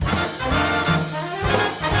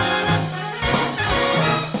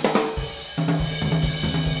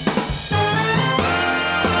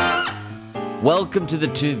Welcome to the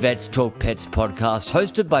Two Vets Talk Pets podcast,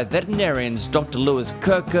 hosted by veterinarians Dr. Lewis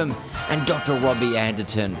Kirkham and Dr. Robbie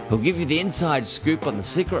Anderton, who'll give you the inside scoop on the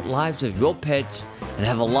secret lives of your pets and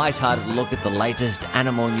have a light-hearted look at the latest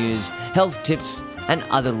animal news, health tips, and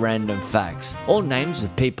other random facts. All names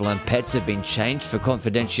of people and pets have been changed for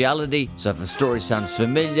confidentiality, so if a story sounds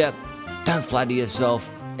familiar, don't flatter yourself.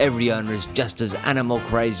 Every owner is just as animal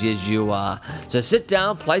crazy as you are. So sit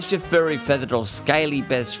down, place your furry, feathered or scaly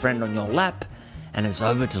best friend on your lap, and it's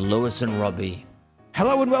over to Lewis and Robbie.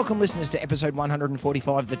 Hello and welcome, listeners, to episode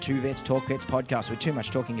 145 of the Two Vets Talk Pets podcast, where too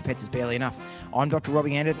much talking to pets is barely enough. I'm Dr.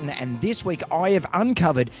 Robbie Anderton, and this week I have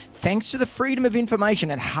uncovered, thanks to the freedom of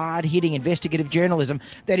information and hard-hitting investigative journalism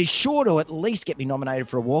that is sure to at least get me nominated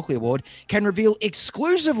for a Walkley Award, can reveal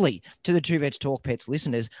exclusively to the Two Vets Talk Pets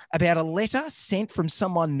listeners about a letter sent from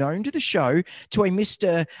someone known to the show to a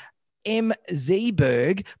Mr. M.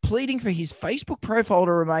 Zeeberg, pleading for his Facebook profile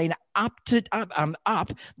to remain up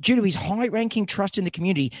due to his high-ranking trust in the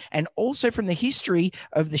community, and also from the history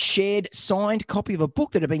of the shared signed copy of a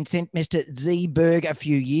book that had been sent Mr. Zeeberg a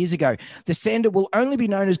few years ago. The sender will only be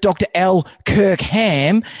known as Dr. L.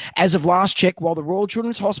 Kirkham as of last check, while the Royal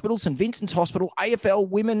Children's Hospital, St. Vincent's Hospital, AFL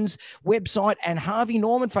Women's website, and Harvey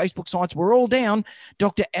Norman Facebook sites were all down.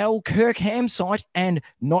 Dr. L. Kirkham's site and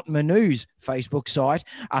Not Manu's Facebook site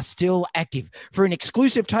are still active. For an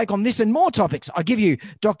exclusive take on this and more topics, I give you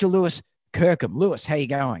Dr. Lewis Kirkham. Lewis, how you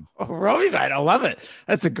going? Oh, Robbie, mate, I love it.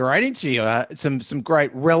 That's a great interview. Some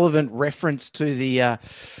great relevant reference to the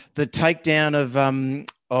takedown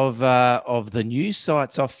of the news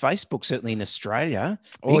sites off Facebook, certainly in Australia.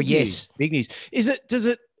 Big news. Does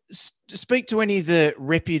it speak to any of the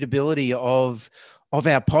reputability of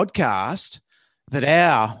our podcast that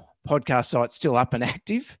our podcast site's still up and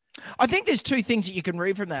active? I think there's two things that you can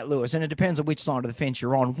read from that, Lewis, and it depends on which side of the fence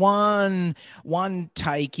you're on. One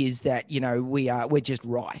take is that, you know, we're just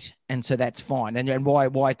right, and so that's fine. And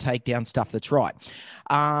why take down stuff that's right?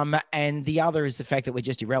 And the other is the fact that we're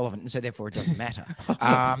just irrelevant, and so therefore it doesn't matter.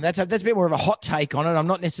 That's a bit more of a hot take on it. I'm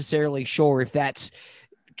not necessarily sure if that's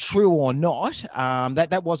true or not.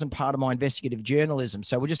 That wasn't part of my investigative journalism,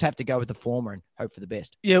 so we'll just have to go with the former and hope for the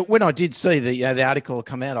best. Yeah, when I did see the article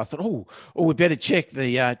come out, I thought, oh, we better check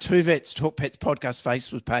the Two Vets Talk Pets podcast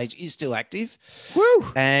Facebook page is still active.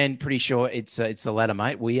 Woo! And pretty sure it's the latter,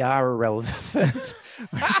 mate. We are irrelevant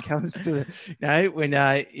when it comes to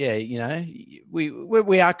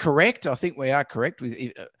we are correct. I think we are correct.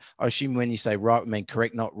 I assume when you say right, I mean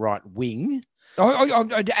correct, not right wing. Oh,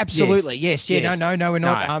 absolutely. Yes. Yeah. Yes. No, we're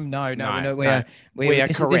not. No. We are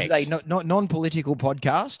correct. This is a non-political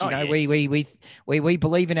podcast. We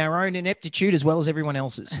believe in our own ineptitude as well as everyone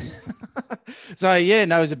else's. So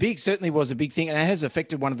it certainly was a big thing, and it has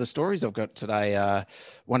affected one of the stories I've got today.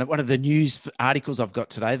 One of the news articles I've got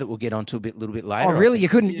today that we'll get onto a little bit later. Oh, really? You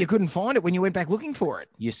couldn't find it when you went back looking for it?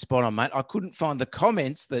 You're spot on, mate. I couldn't find the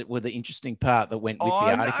comments that were the interesting part that went with the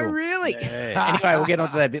article. Oh, no, really? Yeah. Anyway, we'll get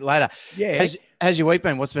onto that a bit later. Yeah. How's your week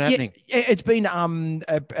been? What's been happening? Yeah, it's been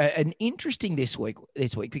an interesting this week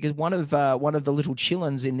because one of the little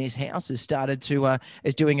chillins in this house has started to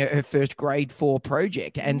is doing her first grade 4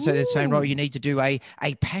 project, and so they're saying, "Oh, you need to do a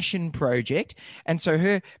passion project." And so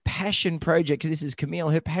her passion project, this is Camille,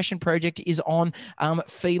 her passion project is on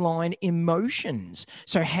feline emotions.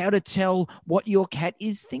 So how to tell what your cat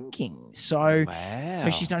is thinking. So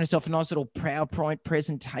she's done herself a nice little PowerPoint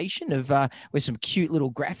presentation of with some cute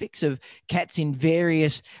little graphics of cats in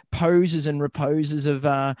various poses and reposes of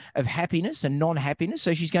happiness and non-happiness.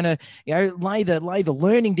 So she's going to lay the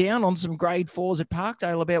learning down on some grade 4s at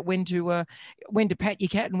Parkdale about when to pat your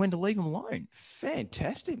cat and when to leave them alone.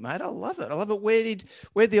 Fantastic, mate. I love it.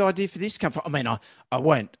 Where'd the idea for this come from? I mean, I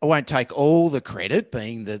won't take all the credit,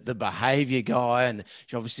 being the behavior guy, and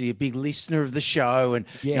she's obviously a big listener of the show, and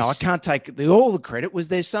yes. I can't take all the credit. Was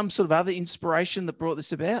there some sort of other inspiration that brought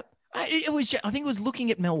this about? I think it was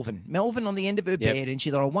looking at Melvin on the end of her bed, and she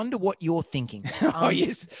thought, I wonder what you're thinking. Oh,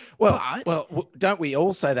 yes. Well, don't we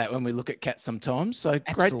all say that when we look at cats sometimes? So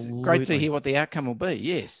great to hear what the outcome will be.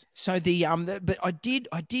 Yes. So but I did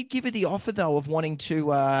give her the offer though of wanting to.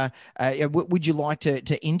 Would you like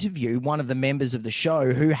to interview one of the members of the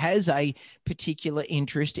show who has a particular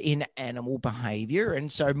interest in animal behavior, and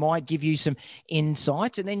so might give you some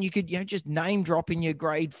insights, and then you could just name drop in your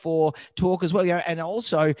grade 4 talk as well. And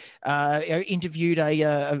also interviewed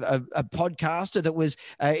a podcaster that was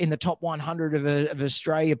in the top 100 of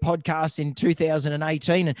Australia podcasts in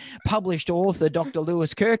 2018, and published author Dr.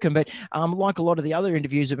 Lewis Kirkham. But like a lot of the other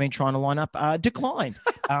interviews have been trying to line up, declined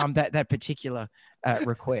that particular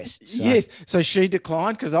request. So. Yes. So she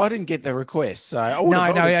declined because I didn't get the request. So I would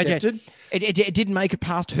have accepted. It didn't make it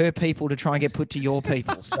past her people to try and get put to your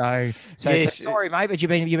people. So sorry, mate, but you've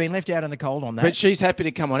been left out in the cold on that. But she's happy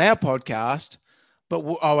to come on our podcast, but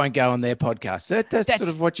I won't go on their podcast. That's sort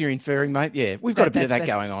of what you're inferring, mate. Yeah, we've got a bit of that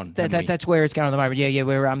going on. That's where it's going at the moment. Yeah.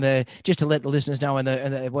 We're just to let the listeners know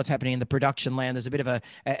what's happening in the production land. There's a bit of a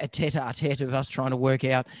tete-a-tete of us trying to work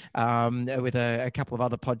out with a couple of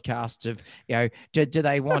other podcasts of do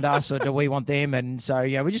they want us or do we want them? And so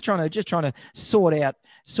we're just trying to sort out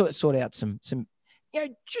some.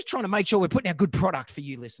 Just trying to make sure we're putting out good product for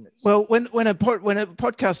you listeners. Well, when a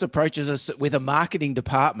podcast approaches us with a marketing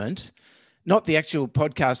department, not the actual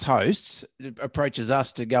podcast hosts, approaches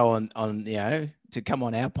us to go on to come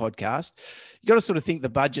on our podcast, you got to sort of think the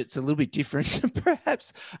budget's a little bit different to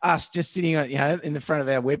perhaps us just sitting on, in the front of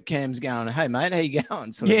our webcams going, "Hey mate, how you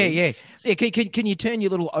going?" Yeah. Can you turn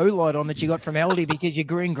your little O-light on that you got from Aldi because your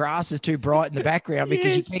green grass is too bright in the background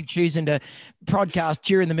because you keep choosing to broadcast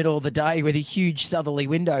during the middle of the day with a huge southerly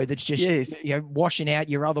window that's just washing out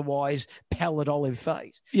your otherwise pallid olive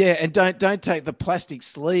face. Yeah, and don't take the plastic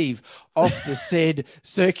sleeve off the said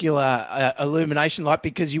circular illumination light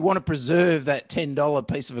because you want to preserve that $10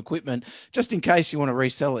 piece of equipment just in case you want to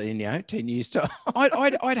resell it in 10 years time.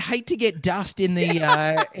 I'd hate to get dust in the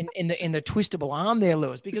in the twistable arm there,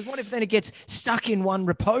 Lewis, because what if then it gets stuck in one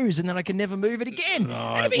repose and then I can never move it again?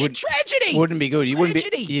 That'd be a tragedy. Wouldn't be good.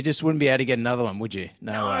 You just wouldn't be able to get another one, would you?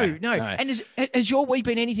 No. And has your week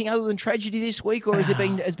been anything other than tragedy this week, or has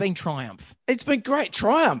it been triumph? It's been great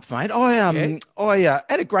triumph, mate. I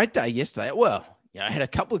had a great day yesterday. Well, I had a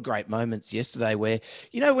couple of great moments yesterday where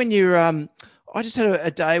when you're I just had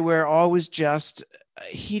a day where I was just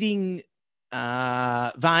hitting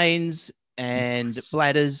veins and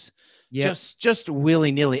bladders, just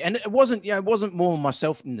willy-nilly. And it wasn't more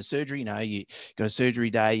myself in the surgery. You got a surgery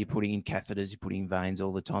day, you're putting in catheters, you're putting in veins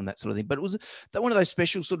all the time, that sort of thing. But it was one of those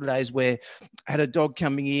special sort of days where I had a dog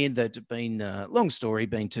coming in that had been, long story,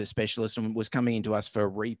 been to a specialist and was coming into us for a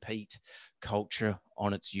repeat culture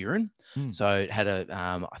on its urine. So it had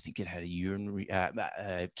I think it had a urinary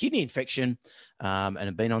kidney infection and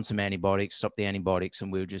had been on some antibiotics, stopped the antibiotics,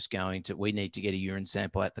 and we we need to get a urine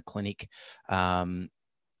sample at the clinic.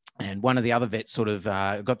 And one of the other vets sort of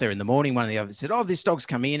got there in the morning. One of the others said, "Oh, this dog's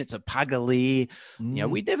come in. It's a Puggalee."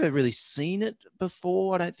 We'd never really seen it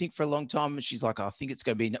before, I don't think, for a long time. And she's like, "I think it's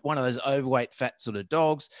going to be one of those overweight, fat sort of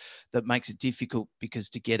dogs that makes it difficult because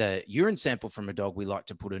to get a urine sample from a dog, we like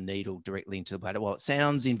to put a needle directly into the bladder." Well, it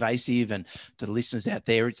sounds invasive, and to the listeners out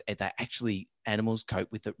there, animals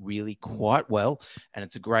cope with it really quite well. And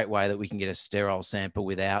it's a great way that we can get a sterile sample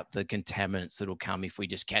without the contaminants that'll come if we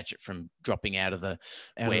just catch it from dropping out of the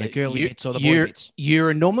girly bits or the boy bits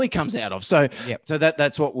urine normally comes out of. So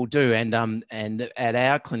that's what we'll do. And at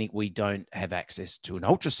our clinic, we don't have access to an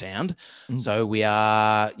ultrasound. So we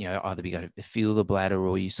are, either we got to feel the bladder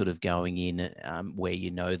or you sort of going in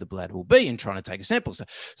where the bladder will be and trying to take a sample.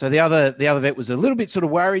 So the other vet was a little bit sort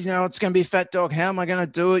of worried, it's going to be a fat dog. How am I going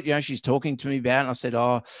to do it? She's talking to me about it. And I said,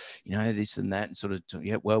 this and that, and sort of,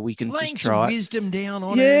 we can laying just try some wisdom down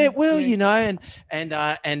on it. Yeah,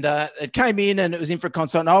 and it came in and it was in for a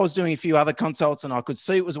consult. And I was doing a few other consults and I could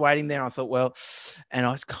see it was waiting there. And I thought, and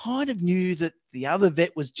I kind of knew that the other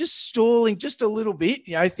vet was just stalling just a little bit,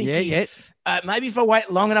 thinking, maybe if I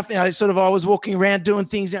wait long enough, I was walking around doing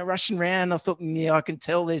things, rushing around. I thought, I can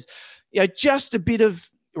tell there's, just a bit of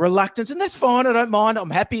reluctance, and that's fine. I don't mind. I'm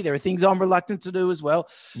happy. There are things I'm reluctant to do as well.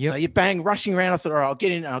 So you rushing around. I thought, all right, I'll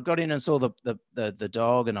get in. And I got in and saw the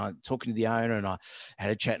dog, and I talking to the owner, and I had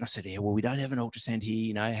a chat, and I said, we don't have an ultrasound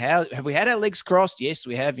here. How have we had our legs crossed? Yes,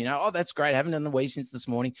 we have. Oh, that's great. I haven't done the wee since this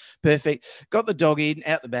morning. Perfect. Got the dog in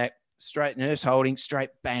out the back. Straight nurse holding, straight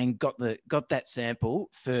bang, got that sample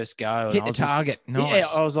first go. Hit the target. Nice.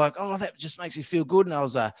 Yeah, I was like, that just makes me feel good. And I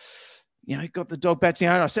was got the dog back to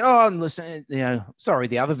the owner. I said, and listen, sorry,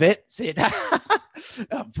 the other vet said,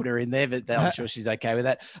 I'll put her in there, but I'm sure she's okay with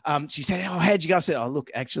that. She said, how'd you go? I said,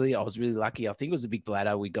 look, actually, I was really lucky. I think it was a big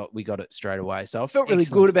bladder. We got it straight away. So I felt really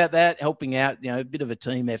good about that, helping out, a bit of a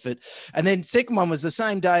team effort. And then second one was the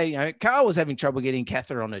same day, Carl was having trouble getting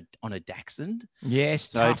catheter on a Dachshund.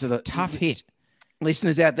 Yes, so tough hit.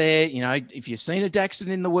 listeners out there, if you've seen a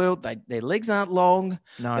Dachshund in the world, their legs aren't long.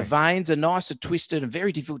 No. The veins are nice and twisted and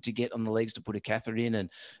very difficult to get on the legs to put a catheter in.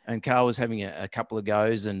 And Carl was having a couple of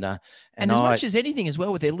goes. And as much as anything as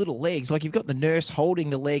well with their little legs, like you've got the nurse holding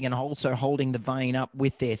the leg and also holding the vein up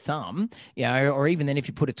with their thumb, or even then if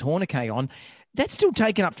you put a tourniquet on, that's still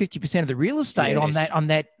taking up 50% of the real estate on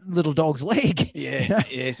that little dog's leg. Yeah,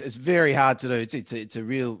 yes, it's very hard to do. It's a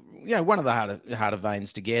real, one of the harder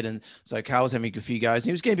veins to get. And so Carl was having a few goes, and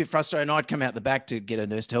he was getting a bit frustrated. And I'd come out the back to get a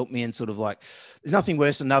nurse to help me, and sort of like, there's nothing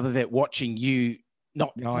worse than another vet watching you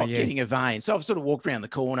not getting a vein. So I've sort of walked around the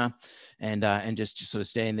corner and just sort of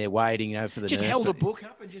standing there waiting, for the just nurse. Held a book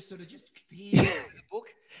up and just sort of here's the book.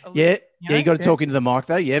 Yeah, you got to talk into the mic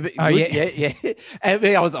though. Yeah, but yeah. And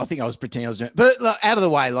I think I was pretending I was doing it, but like, out of the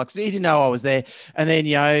way, like he didn't know I was there. And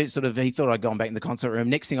then sort of he thought I'd gone back in the consult room.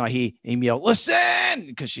 Next thing I hear him yell, "Listen!"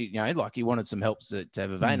 because she, like he wanted some help to have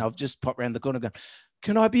a vein. I've just popped around the corner, going,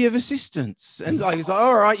 "Can I be of assistance?" And like he's like,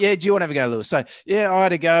 "All right, yeah. Do you want to have a go, Lewis?" So yeah, I had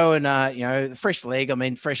to go and fresh leg. I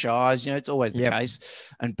mean, fresh eyes. It's always the case.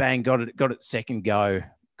 And bang, got it second go.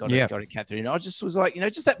 Got it catheter in. I just was like,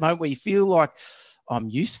 just that moment where you feel like I'm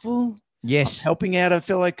useful. Yes. I'm helping out a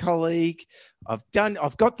fellow colleague. I've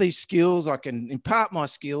got these skills. I can impart my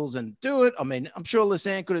skills and do it. I mean, I'm sure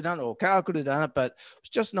Lisanne could have done it or Carl could have done it, but it was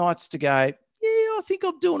just nice to go, I think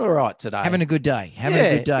I'm doing all right today. Having a good day.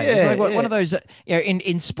 It's like one of those,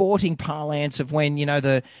 in sporting parlance of when,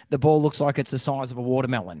 the ball looks like it's the size of a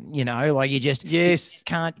watermelon, like you just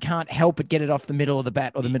can't help but get it off the middle of the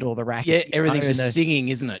bat or the middle of the racket. Yeah, everything's just singing,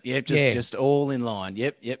 isn't it? Yep, just all in line.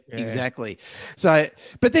 Yep, exactly. So,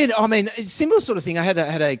 but then, I mean, a similar sort of thing. I had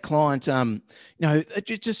a client,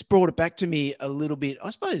 it just brought it back to me a little bit,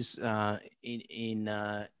 I suppose, in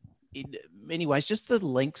many ways, just the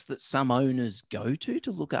lengths that some owners go to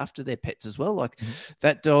look after their pets as well. Like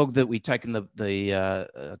that dog that we taken took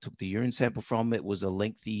the urine sample from, it was a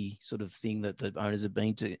lengthy sort of thing that the owners had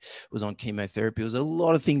been to, was on chemotherapy. It was a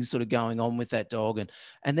lot of things sort of going on with that dog.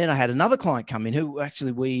 And then I had another client come in who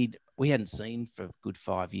actually we hadn't seen for a good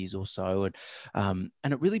 5 years or so. And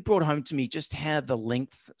it really brought home to me just how the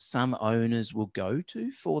length some owners will go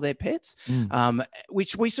to for their pets,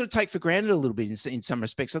 which we sort of take for granted a little bit in some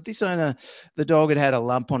respects. So this owner, the dog had a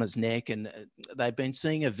lump on its neck, and they'd been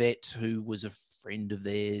seeing a vet who was a friend of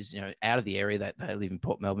theirs, out of the area that they live in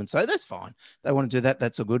Port Melbourne. So that's fine. They want to do that.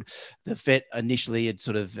 That's all good. The vet initially had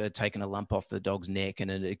sort of taken a lump off the dog's neck, and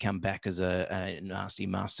it had come back as a nasty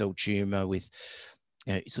mast cell tumor with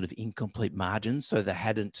sort of incomplete margins, so they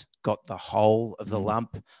hadn't got the whole of the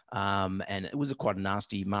lump, and it was quite a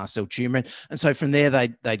nasty mast cell tumor. And so from there,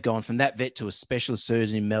 they'd gone from that vet to a specialist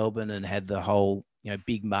surgeon in Melbourne and had the whole,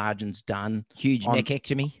 big margins done. Huge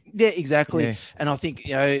neckectomy. Yeah, exactly. Yeah. And I think,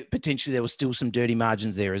 potentially there was still some dirty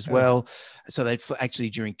margins there as well. So they'd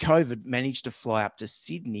actually, during COVID, managed to fly up to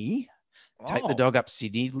Sydney, take the dog up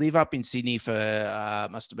Sydney, live up in Sydney for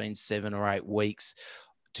must have been 7 or 8 weeks,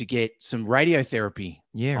 to get some radiotherapy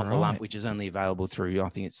on the lump, which is only available through, I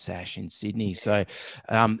think it's SASH in Sydney. So,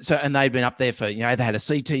 and they'd been up there for, they had a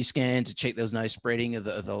CT scan to check there was no spreading of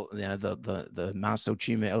the mast cell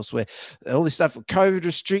tumor elsewhere. All this stuff with COVID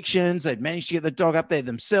restrictions, they'd managed to get the dog up there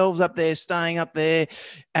themselves, up there, staying up there,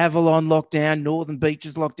 Avalon lockdown, Northern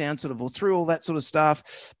Beaches lockdown, sort of all through all that sort of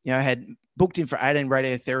stuff. Had booked in for 18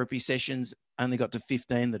 radiotherapy sessions. Only got to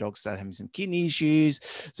 15. The dog started having some kidney issues.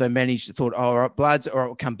 So thought, all right, bloods, or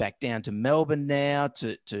I'll come back down to Melbourne now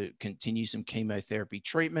to continue some chemotherapy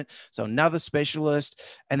treatment. So another specialist,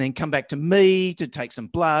 and then come back to me to take some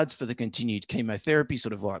bloods for the continued chemotherapy,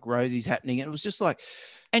 sort of like Rosie's happening. And it was just like,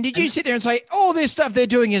 and did you sit there and say, all this stuff they're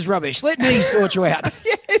doing is rubbish? Let me sort you out.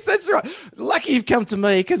 Yes, that's right. Lucky you've come to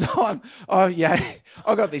me, because I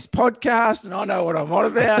got this podcast and I know what I'm on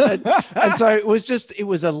about. And so it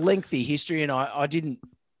was a lengthy history, and I didn't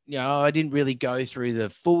really go through the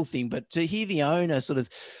full thing, but to hear the owner sort of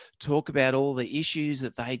talk about all the issues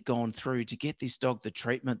that they'd gone through to get this dog the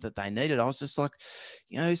treatment that they needed, I was just like,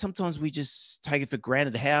 sometimes we just take it for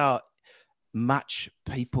granted how much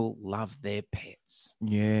people love their pets.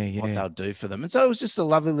 What they'll do for them. And so it was just a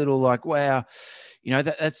lovely little, like, wow,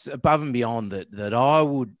 that's above and beyond that I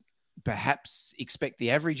would perhaps expect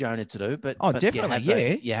the average owner to do. But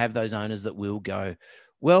definitely, you have those owners that will go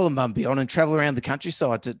well above and beyond and travel around the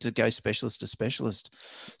countryside to go specialist to specialist.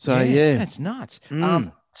 So that's nuts.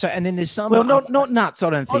 So, and then there's some, well, not nuts, I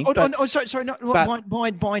don't think. Sorry,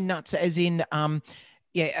 not by nuts, as in,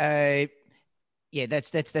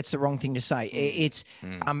 that's the wrong thing to say. It's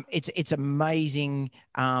amazing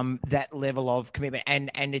that level of commitment,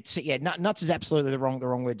 and it's nuts is absolutely the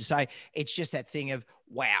wrong word to say. It's just that thing of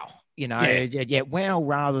wow, wow,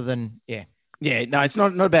 rather than Yeah, no, it's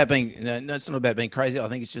not about being. No, it's not about being crazy. I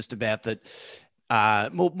think it's just about that.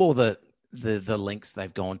 More the lengths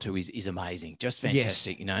they've gone to is amazing, just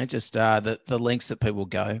fantastic. Yes. Just the lengths that people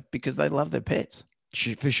go because they love their pets.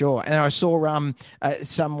 For sure. And I saw one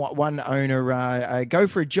owner go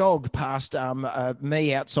for a jog past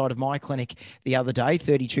me outside of my clinic the other day,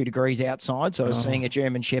 32 degrees outside. So I was seeing a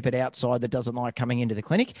German Shepherd outside that doesn't like coming into the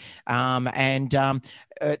clinic.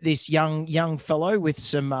 This young fellow with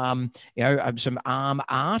some some arm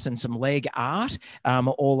art and some leg art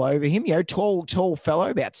all over him. Tall fellow,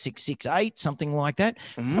 about 6'8", something like that.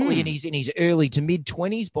 Probably in his early to mid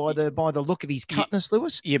 20s by the look of his cutness,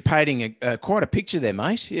 Lewis. You're painting quite a picture there,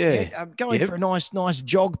 mate. Yeah, going for a nice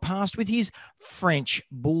jog past with his French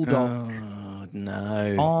bulldog. Oh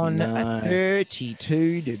no! On a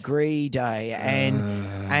 32-degree day,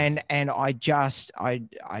 and I just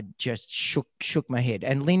shook my head.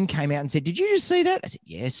 And Lynn came out and said, "Did you just see that?" I said,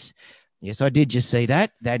 "Yes, I did just see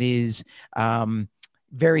that. That is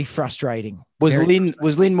very frustrating." Was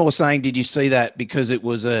Lynn more saying, "Did you see that?" because it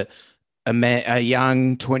was a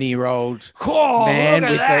young 20-year-old man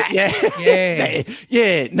with that.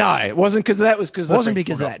 Yeah. No, it wasn't because of that. It wasn't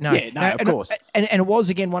because of that. No, of course. And it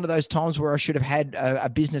was again one of those times where I should have had a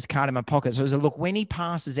business card in my pocket. So it was look, when he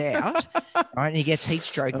passes out, right, and he gets heat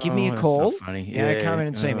stroke, give me a call. So funny. Come in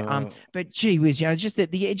and see me. But gee whiz, just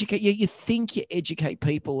that the educate. You think you educate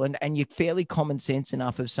people, and you're fairly common sense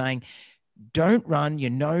enough of saying, don't run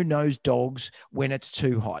your no-nose dogs when it's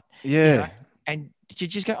too hot. Yeah. And you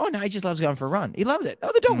just go, oh no, he just loves going for a run. He loved it.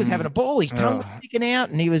 Oh, the dog was having a ball. His tongue was sticking out,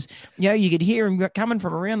 and he was, you could hear him coming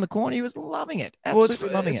from around the corner. He was loving it. Absolutely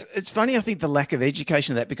loving it. It's funny, I think, the lack of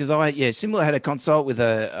education of that, because similar had a consult with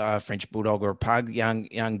a French bulldog or a pug,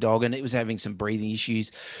 young dog, and it was having some breathing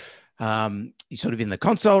issues. He's sort of in the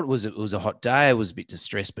consult. It was a hot day. I was a bit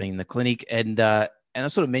distressed being in the clinic, and I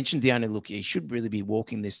sort of mentioned the owner, look, you should really be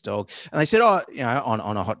walking this dog. And they said,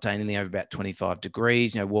 on a hot day, anything over about 25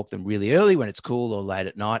 degrees, walk them really early when it's cool or late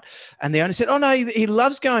at night. And the owner said, oh, no, he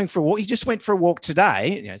loves going for a walk. He just went for a walk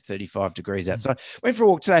today. It's 35 degrees outside. Went for a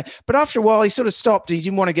walk today. But after a while, he sort of stopped. He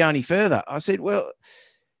didn't want to go any further. I said, well,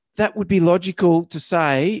 that would be logical to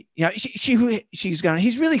say, she's going,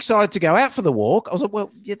 he's really excited to go out for the walk. I was like,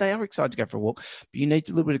 well, yeah, they are excited to go for a walk, but you need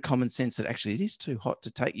a little bit of common sense that actually it is too hot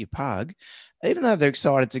to take your pug. Even though they're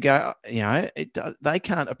excited to go, they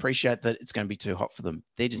can't appreciate that it's going to be too hot for them.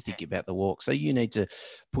 They're just thinking about the walk. So you need to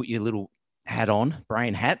put your little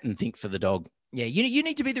brain hat, and think for the dog. Yeah, you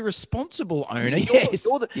need to be the responsible owner. Yes,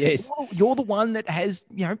 you're the one that has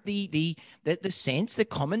the sense, the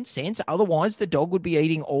common sense. Otherwise, the dog would be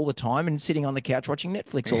eating all the time and sitting on the couch watching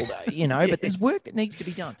Netflix all day. Yes. But there's work that needs to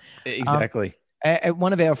be done. Exactly.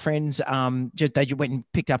 One of our friends they went and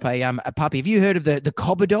picked up a puppy. Have you heard of the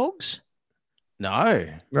Cobber dogs? No.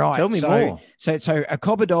 Right. Tell me more. So a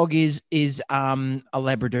Cobber dog is a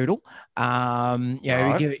Labradoodle.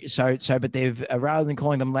 Right. But they've rather than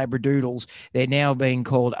calling them Labradoodles, they're now being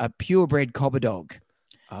called a purebred Cobber dog.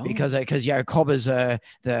 Oh. Because cobbers are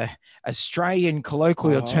the Australian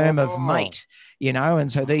colloquial term of mate.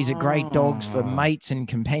 And so these are great dogs for mates and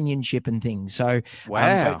companionship and things. So,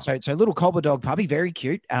 wow. So little Cobber dog puppy, very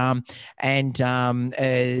cute.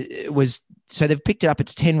 So they've picked it up.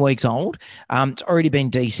 It's 10 weeks old. It's already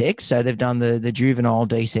been desexed. So they've done the juvenile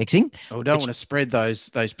desexing. Oh, we don't want to spread those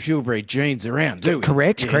purebred genes around, do we?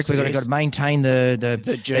 Correct. We've got to maintain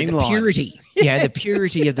the gene line. Purity. The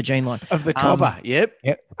purity of the gene line. Of the Cobber. Yep.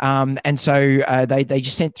 And so they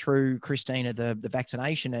just sent through Christina the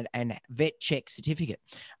vaccination and vet check certificate.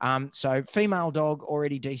 So female dog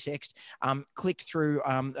already desexed. Clicked through.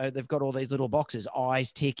 They've got all these little boxes: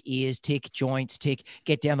 eyes, tick; ears, tick; joints, tick.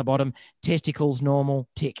 Get down the bottom. Testicles, normal,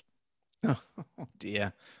 tick. Oh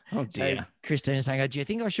dear. So Christina's saying, do you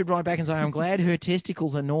think I should write back and say, I'm glad her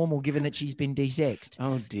testicles are normal given that she's been desexed?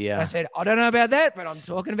 Oh, dear. I said, I don't know about that, but I'm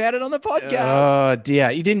talking about it on the podcast. Oh,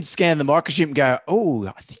 dear. You didn't scan the microchip and go, oh,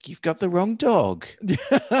 I think you've got the wrong dog.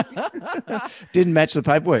 Didn't match the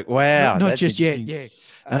paperwork. Wow. Not just yet, yeah.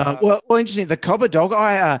 Well, interesting. The Cobber dog,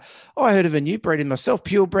 I heard of a new breed in myself,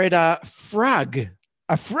 purebred frug.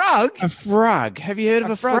 A frug? A frug. Have you heard of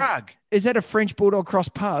a frug? Is that a French bulldog cross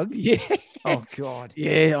pug? Yeah. Oh, God.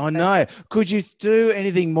 Yeah, I know. Could you do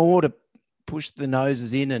anything more to push the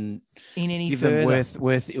noses in and give them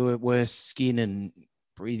worse skin and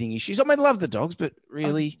breathing issues? I mean, love the dogs, but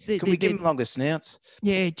really, can we give them longer snouts?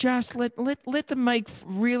 Yeah, just let them make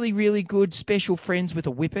really, really good special friends with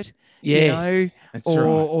a whippet. Yes, that's right.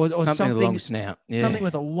 Or something with a long snout. Yeah. Something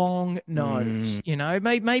with a long nose.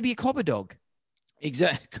 Maybe a Cobber dog.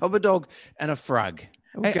 Exactly, Cobber dog and a frug.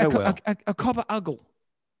 A Cobber Uggle.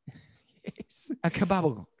 A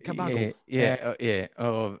kabuggle. Yeah.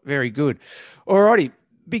 Oh, very good. All righty.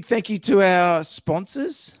 Big thank you to our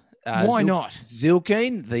sponsors. Why not?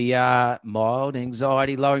 Zilkine, the mild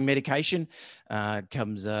anxiety lowering medication,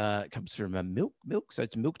 comes from a milk. So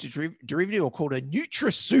it's a milk derivative, or called a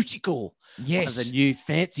nutraceutical. Yes. One of the new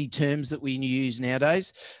fancy terms that we use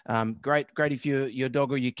nowadays. Great if your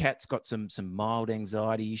dog or your cat's got some mild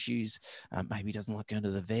anxiety issues. Maybe doesn't like going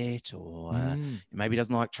to the vet, or maybe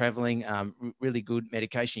doesn't like traveling. Really good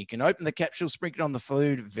medication. You can open the capsule, sprinkle it on the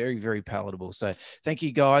food. Very, very palatable. So thank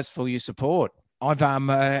you guys for your support. I've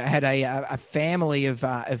had a family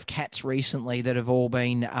of cats recently that have all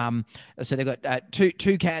been so they've got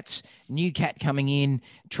two cats, new cat coming in,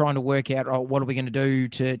 trying to work out what are we going to do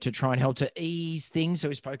to try and help to ease things. So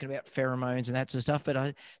we've spoken about pheromones and that sort of stuff.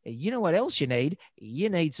 But you know what else you need? You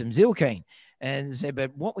need some Zilkine. And said,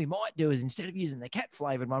 but what we might do is, instead of using the cat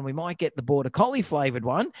flavored one, we might get the border collie flavored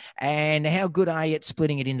one. And how good are you at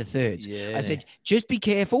splitting it into thirds? Yeah. I said, just be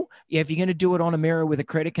careful. Yeah, if you're going to do it on a mirror with a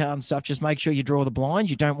credit card and stuff, just make sure you draw the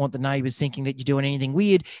blinds. You don't want the neighbors thinking that you're doing anything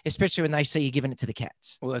weird, especially when they see you giving it to the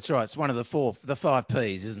cats. Well, that's right. It's one of the 5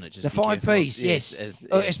 P's, isn't it? Just the 5 P's, yes.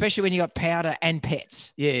 Especially when you got powder and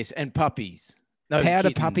pets. Yes, and puppies. No, powder,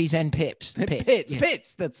 kittens. puppies, and pets.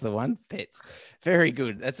 Pets. That's the one. Pets. Very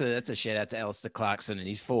good. That's a shout out to Alistair Clarkson and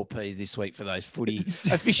his 4 Ps this week for those footy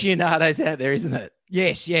aficionados out there, isn't it?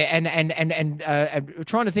 Yes, yeah, and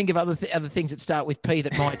trying to think of other things that start with P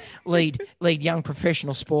that might lead young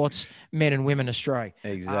professional sports men and women astray.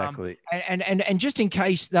 Exactly. And just in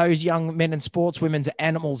case those young men and sportswomen's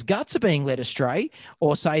animals' guts are being led astray,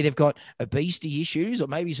 or say they've got obesity issues or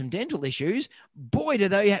maybe some dental issues, boy, do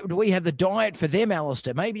we have the diet for them,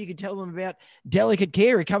 Alistair. Maybe you could tell them about Delicate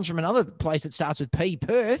Care. It comes from another place that starts with P,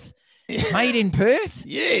 Perth. Made in Perth.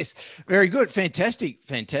 Yes, very good. Fantastic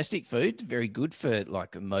food. Very good for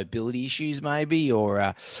like mobility issues, maybe,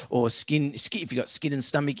 or skin. If you've got skin and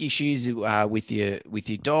stomach issues with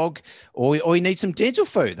your dog, or you need some dental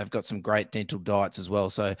food. They've got some great dental diets as well.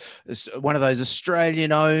 So it's one of those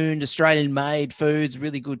Australian-owned, Australian-made foods.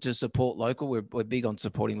 Really good to support local. We're big on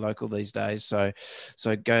supporting local these days. So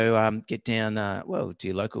go get down to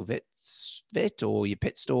your local vet or your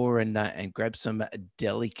pet store and grab some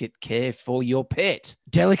Delicate Care for your pet.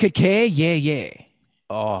 Delicate Care, yeah.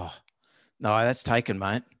 Oh no, that's taken,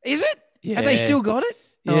 mate. Is it? Yeah. Have they still got it?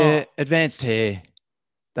 Yeah, Advanced Hair.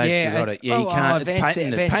 They've still got it. Yeah, you can't. It's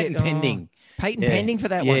patent pending. Patent pending for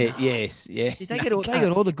that one. Yes. Yeah. They got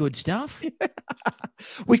all the good stuff.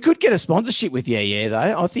 We could get a sponsorship with Yeah,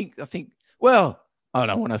 though. I think. Well, I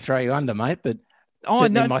don't want to throw you under, mate, but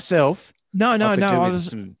myself. No.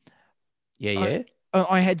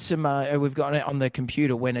 I had some. We've got it on the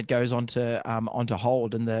computer when it goes onto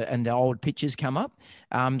hold, and the old pictures come up.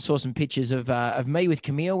 Saw some pictures of me with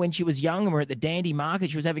Camille when she was young, and we're at the Dandy Market.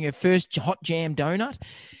 She was having her first hot jam donut,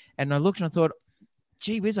 and I looked and I thought,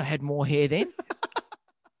 "Gee whiz, I had more hair then."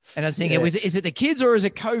 And I was thinking, is it the kids or is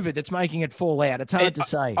it COVID that's making it fall out? It's hard to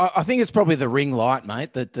say. I think it's probably the ring light,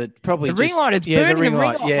 mate. That probably the ring light. It's burning the ring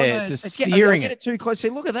light. Yeah, it's just searing it. Get it too close. See,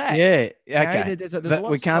 look at that. Yeah. Okay. There's a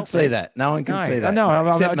lot we can't see that. No one can see that. No,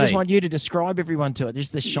 I just want you to describe everyone to it.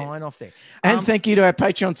 Just the shine off there. And thank you to our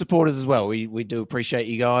Patreon supporters as well. We do appreciate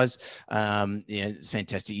you guys. It's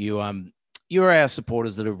fantastic. You're our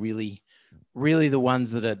supporters that are really the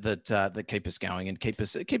ones that keep us going and keep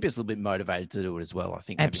us a little bit motivated to do it as well. I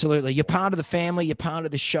think absolutely. You're part of the family. You're part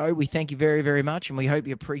of the show. We thank you very, very much, and we hope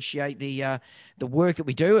you appreciate the work that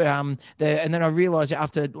we do. And then I realized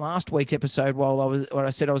after last week's episode, when I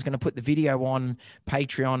said I was going to put the video on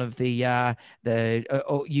Patreon of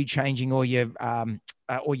you changing all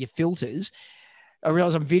your filters. I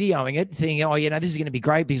realize I'm videoing it, thinking, this is going to be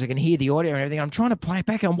great because I can hear the audio and everything. I'm trying to play it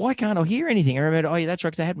back, and why can't I hear anything? I remember, that's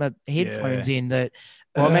right, because I had my headphones in. That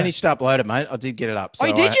I managed to upload it, mate. I did get it up.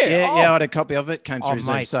 So did you? Yeah, I had a copy of it. Came through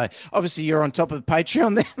Zoom. So obviously you're on top of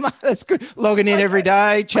Patreon there, mate. That's good. Logging in every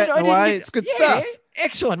day, chatting away. It's good stuff.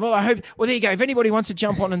 Excellent. Well, I hope. Well, there you go. If anybody wants to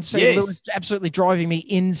jump on and see Lewis absolutely driving me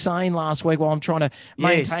insane last week while I'm trying to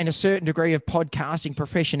maintain a certain degree of podcasting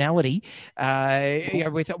professionality,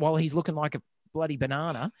 while he's looking like a bloody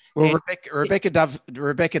banana. Well,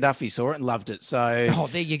 Rebecca Duffy saw it and loved it. So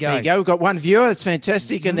there you go. There you go. We've got one viewer. That's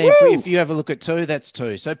fantastic. And then if you have a look at 2, that's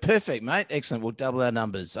 2. So perfect, mate. Excellent. We'll double our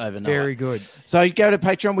numbers overnight. Very good. So you go to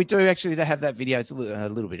Patreon. We do actually have that video. It's a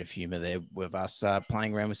little bit of humor there with us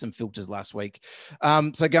playing around with some filters last week.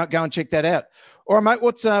 So go and check that out. All right, mate.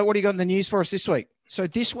 What do you got in the news for us this week? So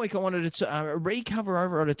this week I wanted to recover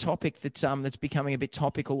over on a topic that's becoming a bit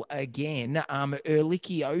topical again.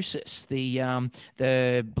 Ehrlichiosis,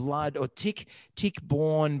 the blood or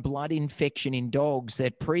tick-borne blood infection in dogs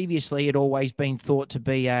that previously had always been thought to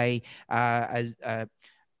be an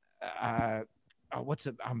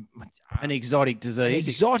exotic disease.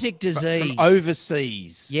 Exotic disease from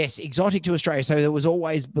overseas. Yes, exotic to Australia. So it was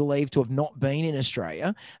always believed to have not been in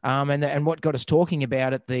Australia. And what got us talking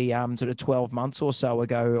about it the sort of 12 months or so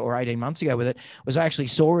ago or 18 months ago with it was I actually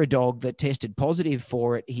saw a dog that tested positive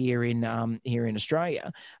for it here in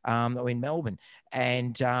Australia, or in Melbourne.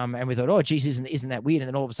 And we thought, oh, geez, isn't that weird? And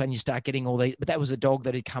then all of a sudden you start getting all these. But that was a dog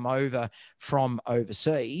that had come over from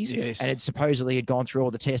overseas, yes, and it supposedly had gone through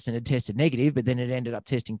all the tests and had tested negative, but then it ended up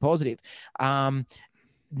testing positive.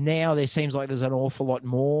 Now there seems like there's an awful lot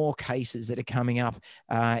more cases that are coming up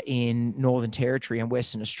in Northern Territory and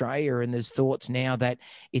Western Australia, and there's thoughts now that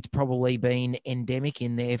it's probably been endemic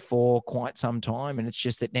in there for quite some time, and it's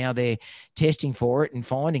just that now they're testing for it and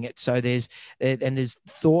finding it. So there's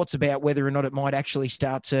thoughts about whether or not it might actually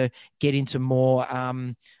start to get into more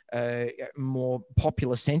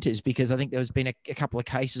popular centres, because I think there's been a couple of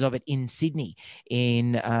cases of it in Sydney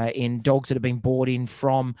in dogs that have been brought in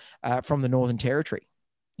from the Northern Territory.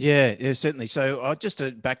 Yeah, certainly. So just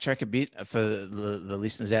to backtrack a bit for the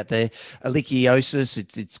listeners out there,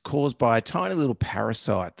 ehrlichiosis, it's caused by a tiny little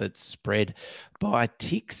parasite that's spread by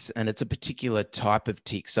ticks, and it's a particular type of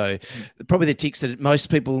tick. So probably the ticks that most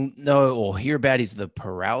people know or hear about is the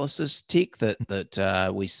paralysis tick that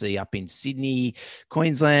we see up in Sydney,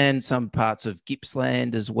 Queensland, some parts of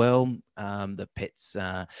Gippsland as well. The pets,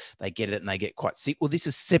 they get it and they get quite sick. Well, this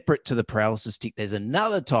is separate to the paralysis tick. There's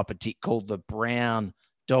another type of tick called the brown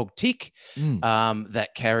dog tick that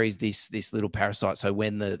carries this little parasite. So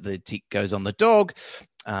when the tick goes on the dog,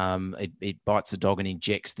 it bites the dog and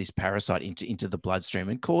injects this parasite into the bloodstream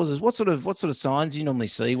and causes what sort of signs you normally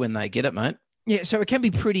see when they get it, mate? Yeah, so it can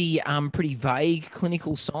be pretty vague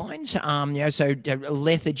clinical signs. So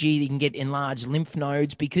lethargy, you can get enlarged lymph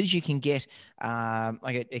nodes because you can get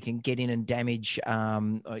it can get in and damage.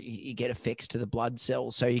 You get effects to the blood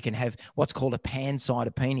cells, so you can have what's called a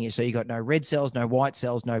pancytopenia. So you got no red cells, no white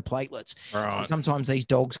cells, no platelets. Right. So sometimes these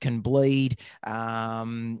dogs can bleed. I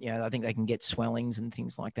think they can get swellings and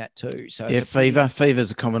things like that too. So yeah,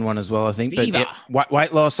 fever's a common one as well, I think. Fever. But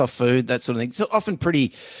weight loss off food, that sort of thing. It's often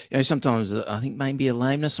pretty, sometimes I think maybe a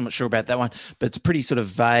lameness. I'm not sure about that one, but it's pretty sort of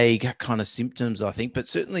vague kind of symptoms, I think. But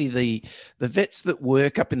certainly the vets that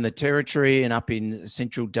work up in the Territory and up in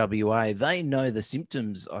central WA, they know the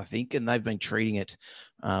symptoms, I think, and they've been treating it,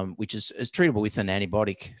 which is treatable with an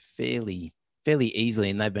antibiotic fairly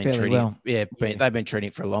easily, and they've been they've been treating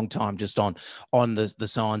it for a long time, just on the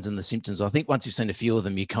signs and the symptoms. I think once you've seen a few of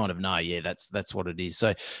them, you kind of know, that's what it is.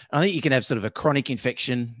 So I think you can have sort of a chronic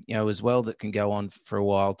infection, as well, that can go on for a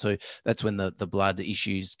while too. That's when the blood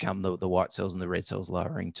issues come, the white cells and the red cells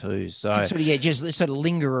lowering too. So just sort of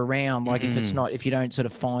linger around, like if you don't sort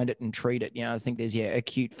of find it and treat it. I think there's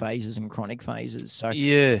acute phases and chronic phases. So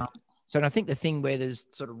So I think the thing where there's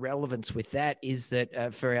sort of relevance with that is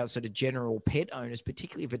that for our sort of general pet owners,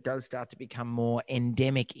 particularly if it does start to become more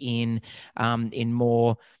endemic in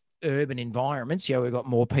more urban environments, we've got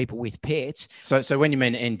more people with pets. So when you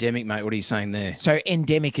mean endemic, mate, what are you saying there? So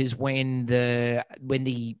endemic is when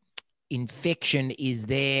the infection is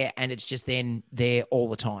there and it's just then there all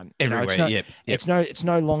the time. Everywhere. It's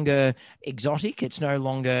no longer exotic. It's no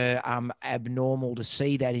longer abnormal to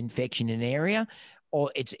see that infection in an area. Or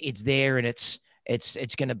it's there and it's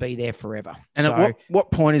going to be there forever. And at what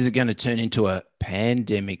point is it going to turn into a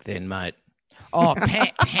pandemic then, mate? Oh,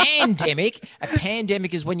 pandemic. A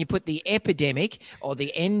pandemic is when you put the epidemic or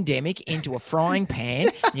the endemic into a frying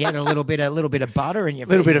pan. You add a little bit of butter and a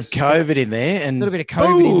little bit of COVID in there, and a little bit of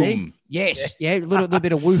COVID in there. Yes, a little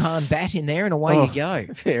bit of Wuhan bat in there, and away you go.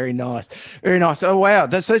 Very nice, very nice. Oh wow,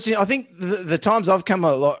 that's such. I think the times I've come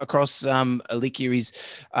a lot across Ehrlichia is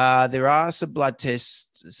there are some blood tests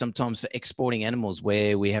sometimes for exporting animals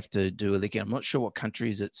where we have to do Ehrlichia. I'm not sure what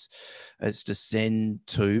countries it's to send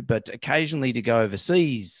to, but occasionally to go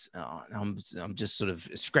overseas. I'm just sort of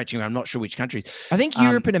scratching around. I'm not sure which countries. I think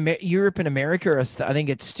Europe and America. I think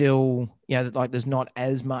it's still like there's not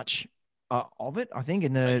as much of it, I think,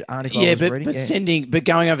 in the article I was reading. But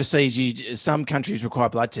going overseas, some countries require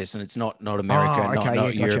blood tests, and it's not America,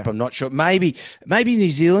 not Europe. I'm not sure. Maybe New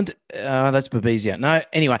Zealand. That's Babesia. No,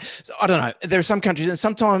 anyway, so I don't know. There are some countries, and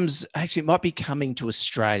sometimes actually it might be coming to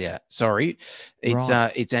Australia. Sorry,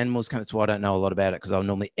 it's animals. That's why I don't know a lot about it, because I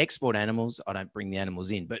normally export animals. I don't bring the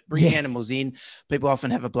animals in, but bringing animals in, people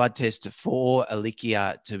often have a blood test for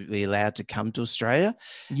Ehrlichia to be allowed to come to Australia.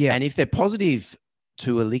 Yeah, and if they're positive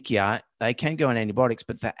to Ehrlichia, they can go on antibiotics,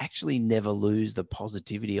 but they actually never lose the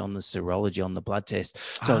positivity on the serology on the blood test.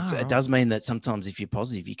 So it does mean that sometimes if you're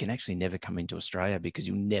positive, you can actually never come into Australia because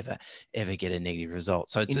you'll never, ever get a negative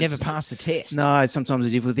result. So you never pass the test. No, it's sometimes a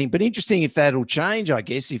difficult thing, but interesting if that'll change, I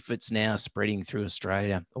guess, if it's now spreading through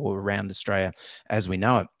Australia or around Australia as we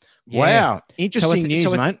know it. Yeah. Wow. Interesting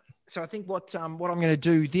news, mate. So I think what I'm going to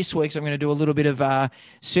do this week is I'm going to do a little bit of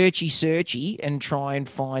searchy and try and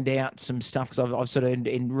find out some stuff, because I've sort of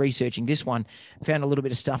in researching this one found a little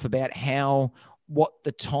bit of stuff about what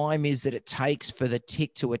the time is that it takes for the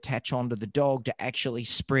tick to attach onto the dog to actually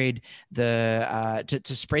spread the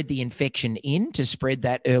to spread the infection to spread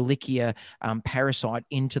that Ehrlichia parasite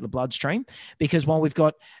into the bloodstream. Because while we've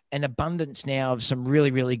got an abundance now of some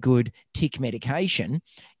really, really good tick medication,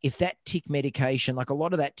 if that tick medication, like a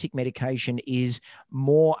lot of that tick medication is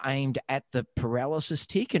more aimed at the paralysis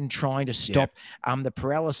tick and trying to stop the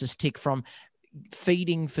paralysis tick from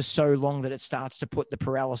feeding for so long that it starts to put the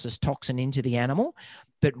paralysis toxin into the animal.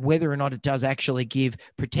 But whether or not it does actually give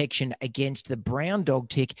protection against the brown dog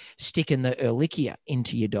tick sticking the Ehrlichia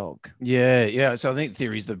into your dog. Yeah. So I think the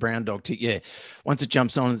theory is the brown dog tick. Yeah, once it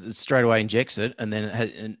jumps on, it straight away injects it, and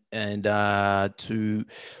then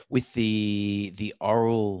with the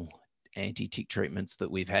oral anti-tick treatments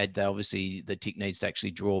that we've had, obviously the tick needs to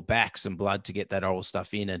actually draw back some blood to get that oral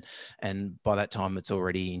stuff in, and by that time it's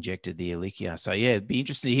already injected the Ehrlichia. So yeah, it'd be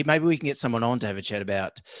interesting to hear. Maybe we can get someone on to have a chat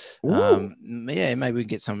about maybe we can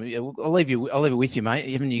get some. I'll leave it with you,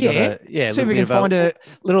 mate. Haven't you got see if we can find a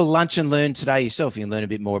little lunch and learn today yourself. You can learn a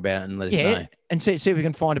bit more about it and let us know. And see if we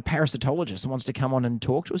can find a parasitologist that wants to come on and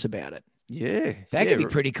talk to us about it. Yeah, that could be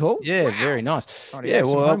pretty cool. Yeah, wow. Very nice. Yeah,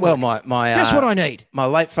 well, my just what I need. My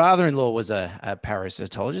late father-in-law was a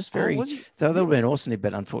parasitologist. That would have been awesome,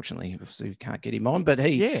 but unfortunately, we can't get him on. But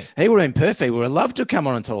he would have been perfect. We would have loved to come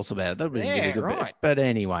on and tell us about it. That would have been really good. Right. But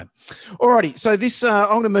anyway, alrighty. So this, I'm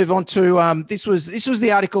going to move on to this was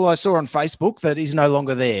the article I saw on Facebook that is no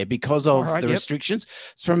longer there because of the restrictions.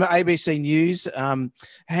 It's from ABC News.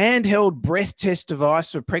 Handheld breath test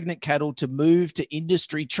device for pregnant cattle to move to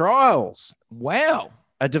industry trials. Wow.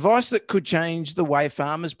 A device that could change the way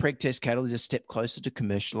farmers preg test cattle is a step closer to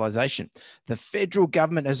commercialization. The federal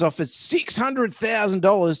government has offered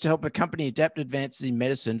 $600,000 to help a company adapt advances in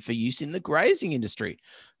medicine for use in the grazing industry.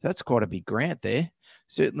 That's quite a big grant there.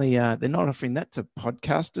 Certainly, they're not offering that to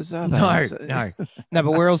podcasters, are they? No.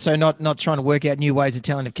 But we're also not trying to work out new ways of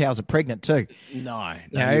telling if cows are pregnant too. No,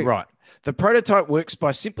 you're right. The prototype works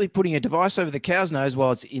by simply putting a device over the cow's nose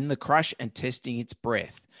while it's in the crush and testing its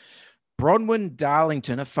breath. Bronwyn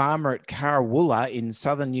Darlington, a farmer at Carawulla in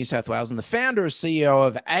southern New South Wales and the founder and CEO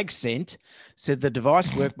of Agscent, said the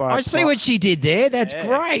device worked by... I see what she did there. That's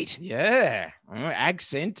great. Yeah.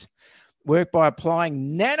 Agscent worked by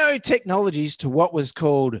applying nanotechnologies to what was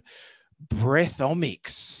called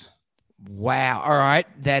breathomics. Wow. All right.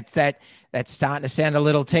 That's starting to sound a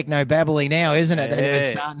little techno-babbly now, isn't it?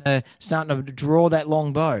 Yeah. They're starting to draw that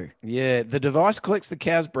long bow. Yeah. The device collects the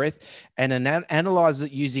cow's breath and analyzes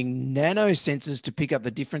it using nanosensors to pick up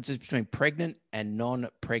the differences between pregnant and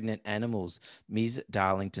non-pregnant animals, Ms.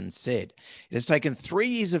 Darlington said. It has taken 3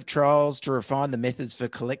 years of trials to refine the methods for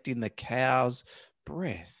collecting the cow's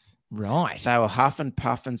breath. Right. They will huff and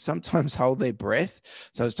puff and sometimes hold their breath.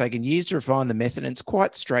 So it's taken years to refine the method, and it's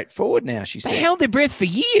quite straightforward now, she said. They held their breath for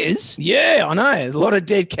years? Yeah, I know. A lot of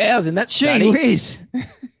dead cows in that study. Gee whiz.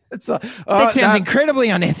 That sounds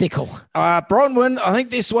incredibly unethical. Bronwyn, I think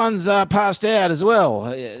this one's passed out as well.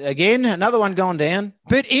 Again, another one gone down.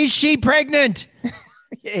 But is she pregnant?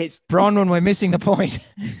 Yes. Bronwyn, we're missing the point.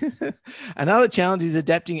 Another challenge is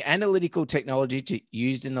adapting analytical technology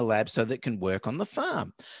used in the lab so that it can work on the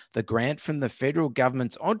farm. The grant from the federal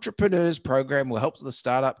government's Entrepreneurs Program will help the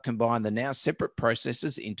startup combine the now separate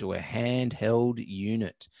processes into a handheld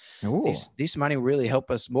unit. This money will really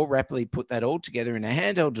help us more rapidly put that all together in a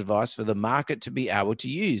handheld device for the market to be able to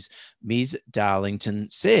use, Ms. Darlington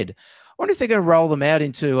said. I wonder if they're going to roll them out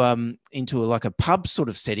into like a pub sort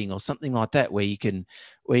of setting or something like that, where you can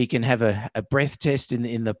have a breath test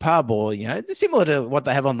in the pub, or it's similar to what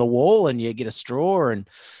they have on the wall, and you get a straw and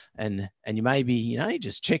you maybe you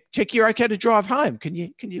just check you're okay to drive home. Can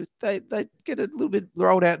you they get a little bit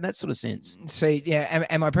rolled out in that sort of sense. See,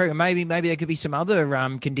 am I pregnant? Maybe there could be some other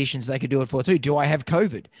conditions they could do it for too. Do I have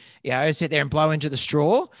COVID? Sit there and blow into the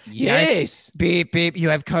straw. Yes. Beep beep. You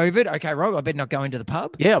have COVID. Okay, Rob. I better not go into the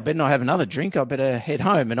pub. Yeah, I better not have another drink. I better head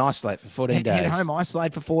home and isolate for 14 days. Head home,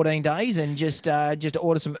 isolate for 14 days, and just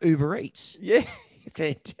order some Uber Eats. Yeah.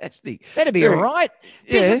 Fantastic. That'd be all right.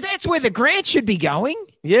 Yeah. That's where the grant should be going.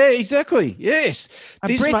 Yeah, exactly. Yes.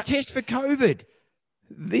 A breath test for COVID.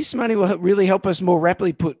 This money will really help us more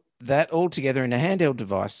rapidly put that all together in a handheld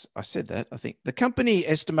device. I said that, I think. The company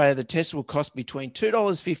estimated the test will cost between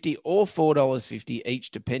 $2.50 or $4.50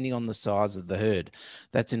 each, depending on the size of the herd.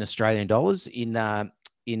 That's in Australian dollars. In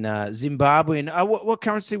Zimbabwean, what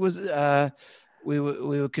currency was we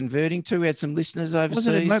were converting to? We had some listeners overseas.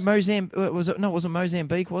 Was it Mozambique? Was it? No, it wasn't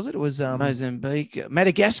Mozambique, was it? It was Mozambique,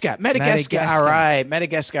 Madagascar. I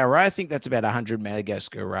think that's about 100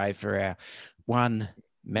 Madagascar for our one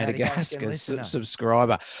Madagascar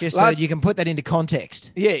subscriber. Just so you can put that into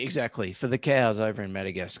context. Yeah, exactly. For the cows over in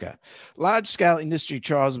Madagascar. Large-scale industry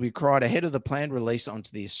trials will be required ahead of the planned release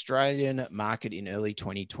onto the Australian market in early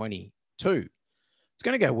 2022. It's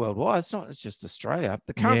going to go worldwide. It's just Australia.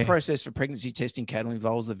 The current process for pregnancy testing cattle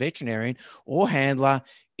involves the veterinarian or handler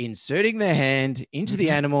inserting their hand into the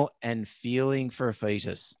animal and feeling for a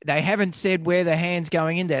fetus. They haven't said where the hand's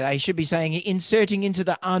going in there. They should be saying inserting into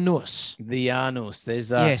the anus. The anus. There's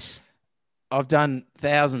yes. I've done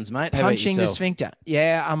thousands, mate. Punching the sphincter.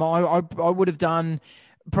 Yeah. I would have done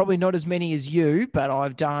probably not as many as you, but I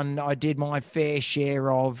did my fair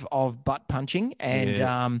share of butt punching,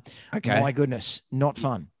 and my goodness, not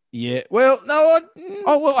fun. Yeah. Well, no.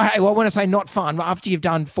 When I say not fun, after you've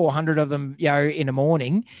done 400 of them, in the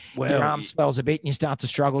morning, your arm swells a bit and you start to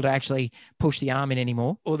struggle to actually push the arm in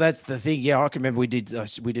anymore. Well, that's the thing. Yeah, I can remember we do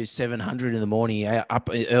 700 in the morning, up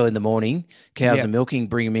early in the morning. Cows are milking,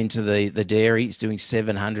 bring them into the dairy. It's doing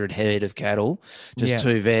 700 head of cattle, just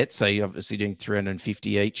two vets. So you're obviously doing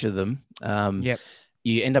 350 each of them.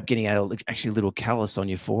 You end up getting actually a little callus on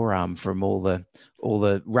your forearm from all the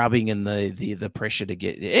rubbing and the pressure to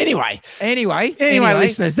get. Anyway,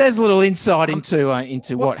 listeners, there's a little insight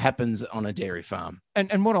into what happens on a dairy farm.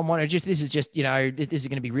 And what I want to this is just, this is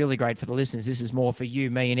going to be really great for the listeners. This is more for you,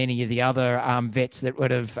 me, and any of the other vets that would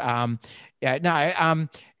have,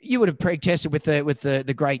 you would have preg tested with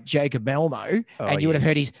the great Jacob Melmo, and you would have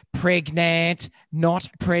heard he's pregnant, not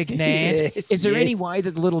pregnant. Is there any way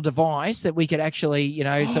that the little device that we could actually,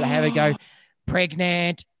 sort of have it go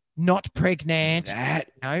pregnant, not pregnant? That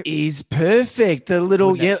is perfect. The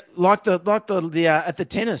little like the at the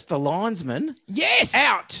tennis, the linesman. Yes,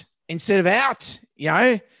 out instead of out.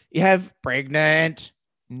 You have pregnant.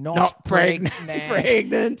 Not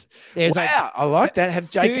pregnant. There's I like that. Have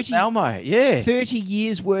Jacob Malmo. Yeah. 30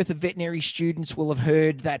 years worth of veterinary students will have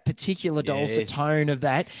heard that particular dulcet tone of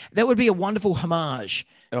that. That would be a wonderful homage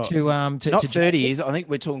to not 30 years. I think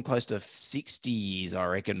we're talking close to 60 years, I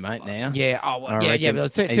reckon, mate, now. Yeah. Oh, well, yeah.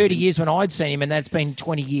 30 years when I'd seen him, and that's been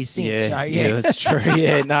 20 years since. Yeah, that's true.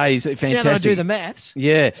 Yeah. No, he's fantastic. I do the maths.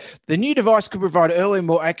 Yeah. The new device could provide early and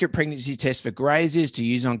more accurate pregnancy tests for graziers to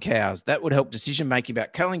use on cows. That would help decision-making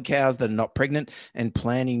about culling cows that are not pregnant and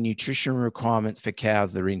planning nutrition requirements for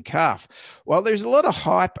cows that are in calf. While there's a lot of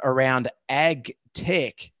hype around ag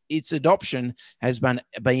tech, its adoption has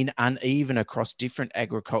been uneven across different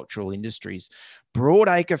agricultural industries.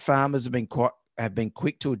 Broadacre farmers have been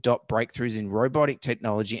quick to adopt breakthroughs in robotic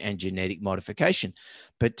technology and genetic modification,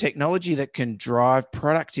 but technology that can drive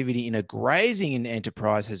productivity in a grazing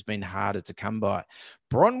enterprise has been harder to come by.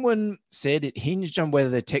 Bronwyn said it hinged on whether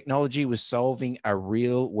the technology was solving a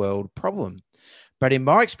real-world problem. But in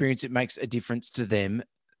my experience, it makes a difference to them.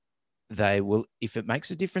 If it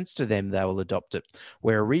makes a difference to them, they will adopt it.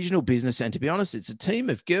 We're a regional business, and to be honest, it's a team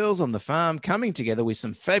of girls on the farm coming together with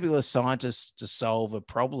some fabulous scientists to solve a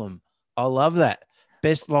problem. I love that.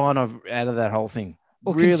 Best line out of that whole thing.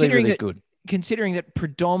 Well, really good. Considering that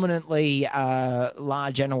predominantly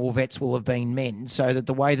large animal vets will have been men, so that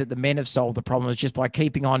the way that the men have solved the problem is just by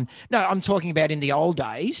keeping on. No, I'm talking about in the old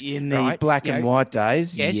days, in the black and white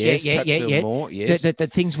days. Yes. More, yes.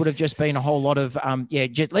 That things would have just been a whole lot of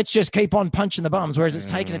let's just keep on punching the bums. Whereas it's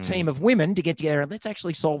taken a team of women to get together and let's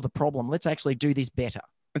actually solve the problem. Let's actually do this better.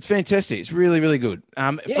 It's fantastic. It's really, really good. For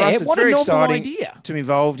us, it's very exciting to be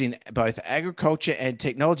involved in both agriculture and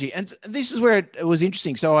technology. And this is where it was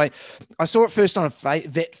interesting. So I saw it first on a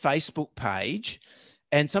vet Facebook page,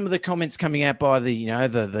 and some of the comments coming out by the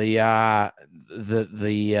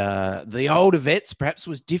older vets perhaps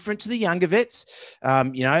was different to the younger vets.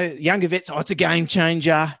 Younger vets, it's a game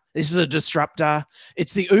changer. This is a disruptor.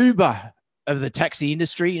 It's the Uber of the taxi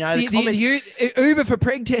industry. The Uber for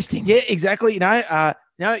preg testing. Yeah, exactly.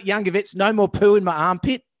 Younger vets, no more poo in my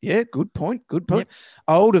armpit. Yeah, good point. Yep.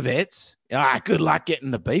 Older vets, good luck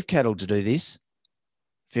getting the beef cattle to do this.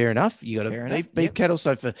 Fair enough. You got Fair a enough, beef yep. cattle.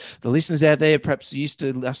 So for the listeners out there, perhaps used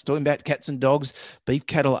to us talking about cats and dogs, beef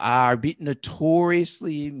cattle are a bit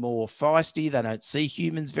notoriously more feisty. They don't see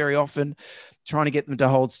humans very often. Trying to get them to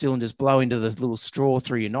hold still and just blow into this little straw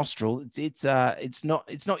through your nostril. It's not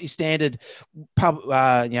your standard pub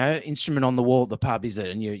instrument on the wall at the pub, is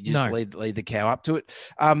it? And you just lead the cow up to it.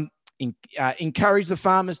 Encourage the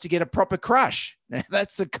farmers to get a proper crush. Now,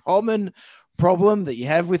 that's a common problem that you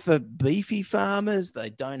have with the beefy farmers.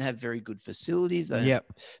 They don't have very good facilities. They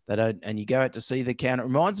don't, and you go out to see the cow. And it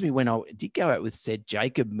reminds me when I did go out with said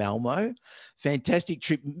Jacob Malmo, fantastic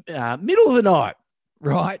trip, middle of the night.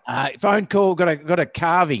 Right. Phone call, got a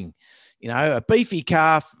calving, a beefy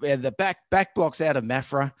calf, the back blocks out of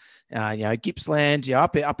Maffra, Gippsland,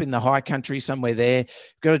 up in the high country somewhere there.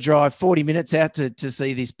 Got to drive 40 minutes out to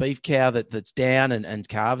see this beef cow that's down and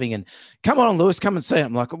calving. And come on, Lewis, come and see it.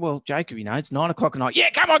 I'm like, well, Jacob, it's 9 o'clock at night. Yeah,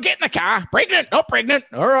 come on, get in the car. Pregnant, not pregnant.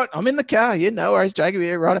 All right, I'm in the car. Yeah, no worries, Jacob.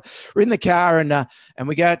 Yeah, right. We're in the car and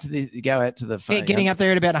we go out to the getting up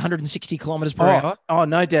there at about 160 kilometers per hour. Oh,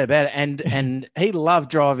 no doubt about it. And he loved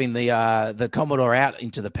driving the Commodore out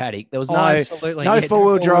into the paddock. There was no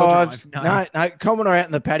four-wheel drives. No, Commodore out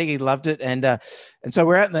in the paddock. He loved it. And so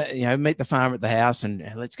we're out in the, meet the farmer at the house and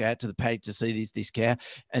let's go out to the paddock to see this cow.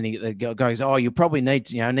 And the guy goes, oh, you probably need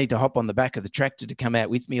to hop on the back of the tractor to come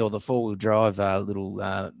out with me, or the four-wheel drive little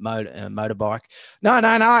motorbike.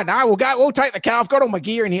 No, we'll take the car. I've got all my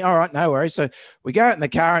gear in here. All right, no worries. So we go out in the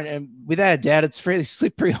car and without a doubt, it's fairly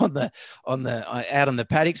slippery out on the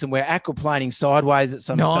paddocks, and we're aquaplaning sideways at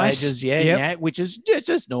some stages. Yeah, which is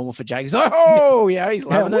just normal for Jake. He's like, oh, he's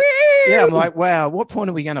loving it. Yeah, I'm like, wow, what point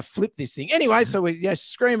are we going to flip this thing? Anyway, so we're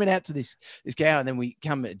screaming out to this cow, and then we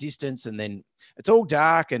come at a distance, and then it's all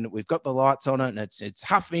dark, and we've got the lights on it, and it's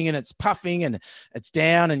huffing and it's puffing and it's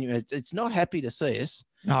down, and it's not happy to see us.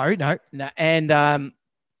 No.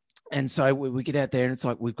 And so we get out there, and it's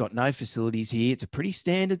like, we've got no facilities here. It's a pretty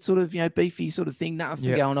standard sort of, beefy sort of thing,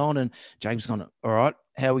 nothing going on. And James gone, all right,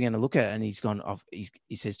 how are we going to look at it? And he's gone off.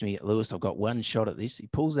 He says to me, Lewis, I've got one shot at this. He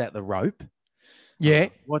pulls out the rope. Yeah.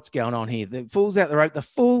 What's going on here? The pulls out the rope, the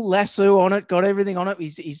full lasso on it, got everything on it.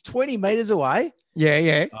 He's 20 meters away.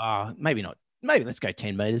 Yeah. Oh, maybe not. Maybe let's go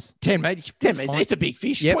 10 meters. 10 meters. 10 meters. It's a big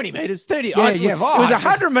fish. Yep. 20 meters, 30. Yeah. It was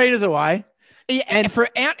 100 meters away. Yeah, and for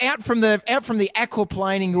out from the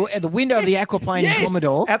aquaplaning, the window of the aquaplaning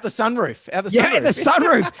Commodore, out the sunroof, the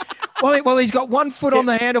sunroof. Well, he's got 1 foot on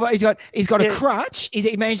the handle. He's got a crutch.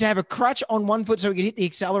 He managed to have a crutch on 1 foot so he can hit the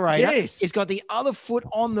accelerator. Yes. He's got the other foot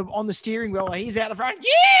on the steering wheel. He's out the front.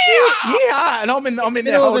 Yeah. And I'm in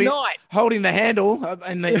there holding the handle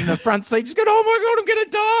in the front seat. Just going, oh my God, I'm gonna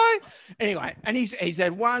die. Anyway, and he's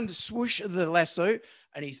had one swoosh of the lasso,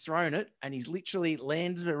 and he's thrown it, and he's literally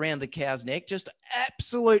landed around the cow's neck. Just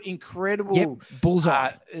absolute incredible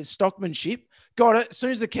bullseye stockmanship. Got it. As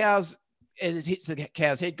soon as it hits the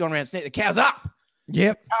cow's head, gone around its neck, the cow's up.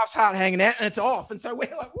 Yep. Calf's heart hanging out, and it's off. And so we're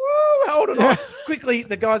like, woo, hold it on. Quickly,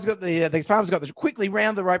 the guy's got the farmer's got this, quickly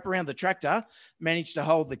round the rope around the tractor, managed to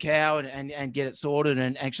hold the cow and get it sorted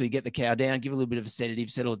and actually get the cow down, give a little bit of a sedative,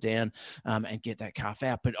 settle it down, and get that calf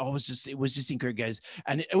out. But it was just incredible, guys.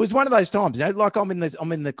 And it was one of those times, like I'm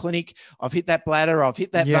in the clinic, I've hit that bladder, I've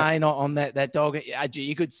hit that vein on that dog.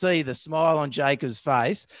 You could see the smile on Jacob's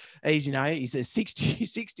face. He's a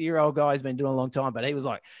 60-year-old guy, he's been doing a long time, but he was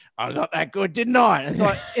like, I got that good, didn't I? And it's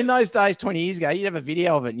like, in those days, 20 years ago, you'd have a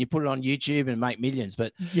video of it and you put it on YouTube and make millions.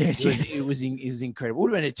 But it was incredible. It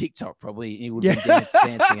would have been a TikTok probably. He would have been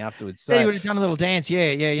dancing afterwards. So he would have done a little dance.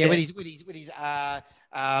 Yeah. With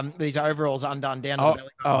his overalls undone down to the belly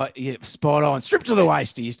button. Oh, yeah, spot on. Stripped to the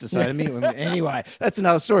waist, he used to say to me. Anyway, that's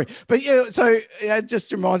another story. But so it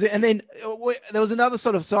just reminds me. And then there was another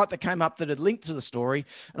sort of site that came up that had linked to the story.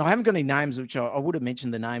 And I haven't got any names, which I would have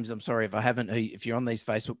mentioned the names. I'm sorry if I haven't, if you're on these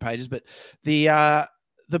Facebook pages. But the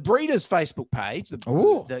breeders' Facebook page,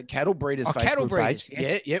 the cattle breeders' Facebook page,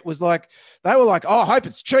 it was like, they were like, oh, I hope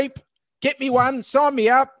it's cheap. Get me one, sign me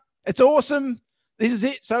up. It's awesome. This is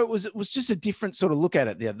it. So it was just a different sort of look at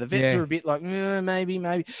it there. The vets are a bit like, maybe.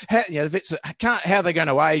 The vets how are they going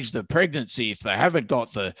to age the pregnancy if they haven't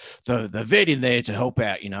got the vet in there to help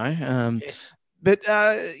out, Yes. But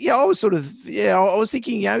I was sort of, I was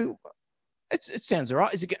thinking, It sounds all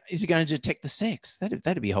right. Is it going to detect the sex?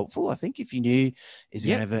 That'd be helpful, I think. If you knew, is it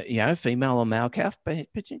going to have a female or male calf?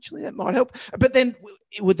 But potentially that might help. But then,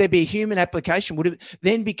 would there be a human application? Would it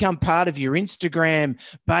then become part of your Instagram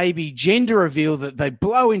baby gender reveal that they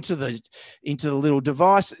blow into the little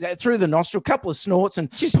device through the nostril, couple of snorts,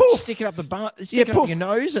 and just poof, stick it up your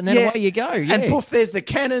nose, and then away you go. Yeah. And poof, there's the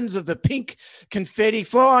cannons of the pink confetti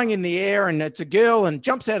flying in the air, and it's a girl and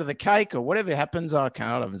jumps out of the cake or whatever happens. I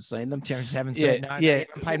haven't seen them. Haven't seen. No,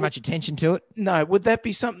 haven't paid much attention to it. No, would that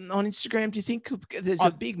be something on Instagram? Do you think there's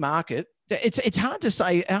a big market? It's hard to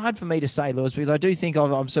say, hard for me to say, Lewis, because I do think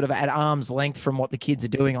I'm sort of at arm's length from what the kids are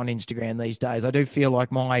doing on Instagram these days. I do feel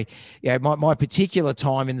like my particular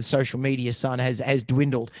time in the social media sun has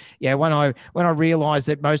dwindled. Yeah, when I realised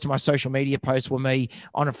that most of my social media posts were me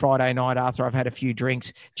on a Friday night after I've had a few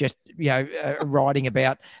drinks, just writing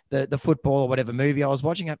about the football or whatever movie I was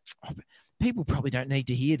watching. People probably don't need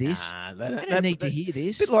to hear this. They don't need to hear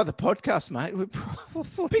this. A bit like the podcast, mate.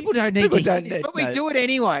 People don't need to hear this, but we do it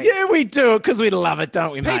anyway. Yeah, we do it because we love it,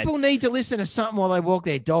 don't we, mate? People need to listen to something while they walk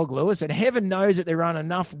their dog, Lewis, and heaven knows that there aren't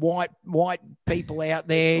enough white people out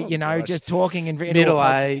there, just talking and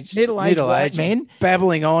middle-aged white men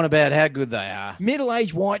babbling on about how good they are.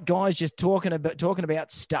 Middle-aged white guys just talking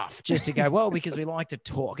about stuff just to go, well, because we like to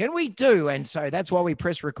talk, and we do, and so that's why we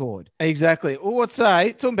press record. Exactly. Well, what's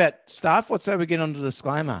talking about stuff? What's we get on the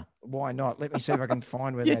disclaimer? Why not? Let me see if I can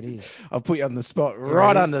find where that is. I'll put you on the spot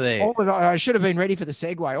right under there. I should have been ready for the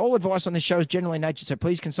segue. All advice on this show is general in nature, so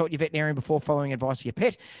please consult your veterinarian before following advice for your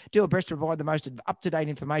pet. Do our best to provide the most up-to-date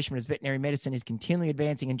information as veterinary medicine is continually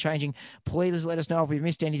advancing and changing. Please let us know if we've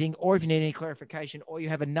missed anything or if you need any clarification or you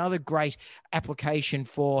have another great application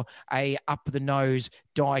for a up-the-nose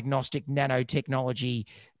diagnostic nanotechnology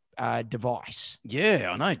device.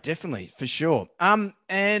 Yeah, I know, definitely, for sure. And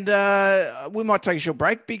we might take a short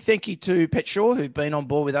break. Big thank you to PetSure, who've been on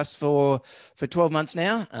board with us for 12 months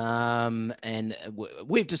now. And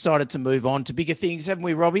we've decided to move on to bigger things, haven't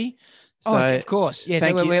we, Robbie? So, of course. Yeah,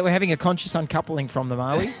 so we're having a conscious uncoupling from them,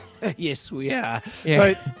 are we? Yes, we are. Yeah.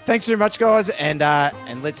 So thanks very much, guys. And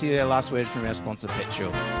let's hear the last word from our sponsor,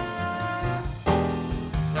 PetSure.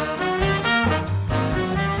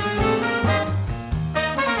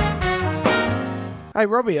 Hey,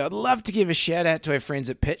 Robbie, I'd love to give a shout out to our friends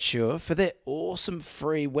at PetSure for their awesome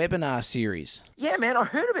free webinar series. Yeah, man, I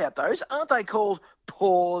heard about those. Aren't they called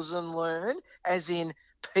Pause and Learn, as in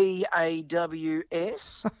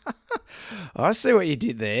PAWS? I see what you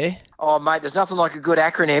did there. Oh, mate, there's nothing like a good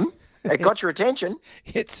acronym. It got your attention.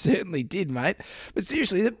 It certainly did, mate. But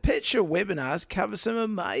seriously, the PetSure webinars cover some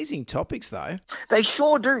amazing topics, though. They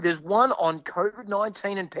sure do. There's one on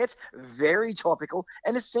COVID-19 and pets, very topical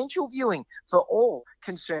and essential viewing for all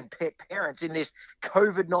concerned pet parents in this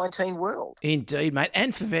COVID-19 world. Indeed, mate,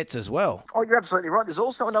 and for vets as well. Oh, you're absolutely right. There's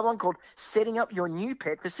also another one called Setting Up Your New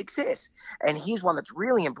Pet for Success. And here's one that's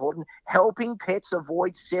really important, helping pets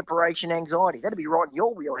avoid separation anxiety. That'd be right in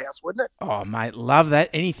your wheelhouse, wouldn't it? Oh, mate, love that.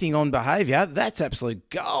 Anything on behaviour, that's absolute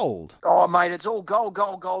gold. Oh, mate, it's all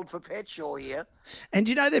gold for PetSure here. And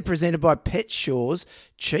they're presented by PetSure's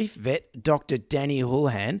chief vet, Dr. Danny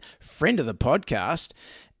Houlihan, friend of the podcast.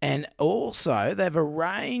 And also, they have a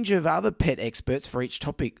range of other pet experts for each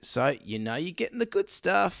topic. So, you're getting the good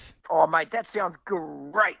stuff. Oh, mate, that sounds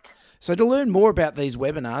great. So, to learn more about these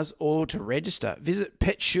webinars or to register, visit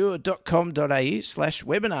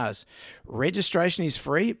petsure.com.au/webinars. Registration is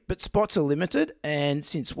free, but spots are limited. And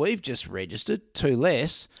since we've just registered, 2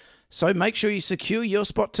 less. So, make sure you secure your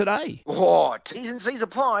spot today. Oh, T's and C's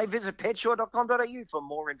apply. Visit petsure.com.au for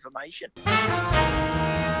more information.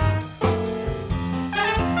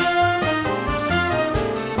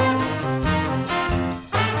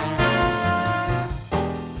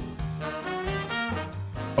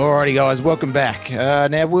 Alrighty, guys, welcome back.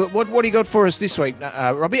 Now, what do you got for us this week,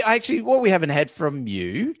 Robbie? Actually, what we haven't had from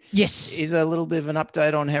you, is a little bit of an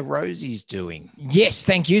update on how Rosie's doing. Yes,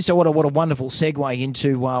 thank you. So, what a wonderful segue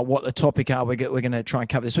into what the topic are we're going to try and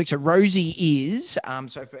cover this week. So, Rosie is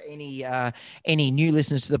so for any new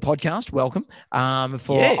listeners to the podcast, welcome.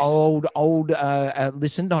 For old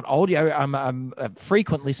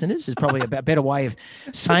frequent listeners is probably a better way of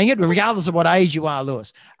saying it, regardless of what age you are,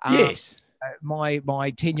 Lewis. Yes. My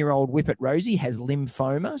 10-year-old whippet Rosie has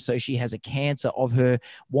lymphoma, so she has a cancer of her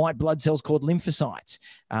white blood cells called lymphocytes.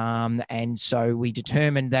 And so we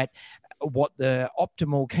determined that what the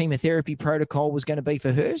optimal chemotherapy protocol was going to be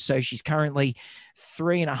for her. So she's currently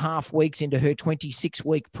 3.5 weeks into her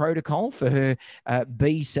 26-week protocol for her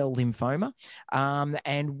B cell lymphoma.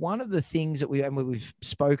 And one of the things that we've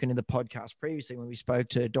spoken in the podcast previously when we spoke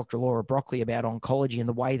to Dr. Laura Broccoli about oncology and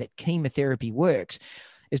the way that chemotherapy works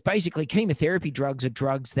There's basically chemotherapy drugs are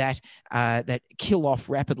drugs that that kill off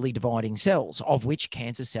rapidly dividing cells, of which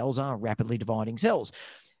cancer cells are rapidly dividing cells.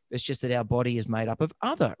 It's just that our body is made up of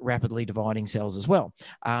other rapidly dividing cells as well.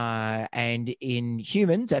 And in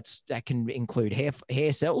humans, that can include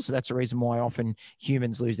hair cells. So that's the reason why often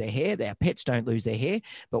humans lose their hair. Our pets don't lose their hair.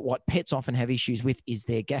 But what pets often have issues with is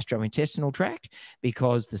their gastrointestinal tract,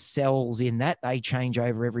 because the cells in that, they change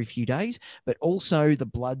over every few days, but also the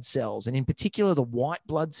blood cells, and in particular the white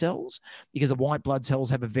blood cells, because the white blood cells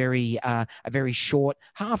have a very short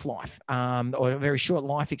half-life, or a very short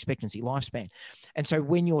life expectancy, lifespan. And so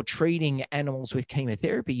when you're treating animals with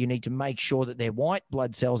chemotherapy, you need to make sure that their white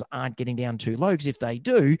blood cells aren't getting down too low, because if they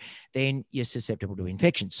do, then you're susceptible to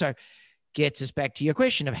infection. So gets us back to your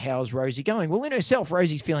question of how's Rosie going? Well, in herself,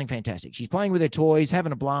 Rosie's feeling fantastic. She's playing with her toys,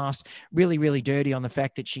 having a blast, really, really dirty on the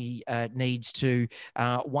fact that she needs to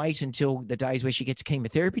wait until the days where she gets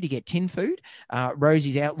chemotherapy to get tin food.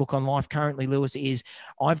 Rosie's outlook on life currently, Lewis, is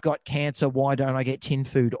I've got cancer. Why don't I get tin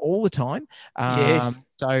food all the time? Yes.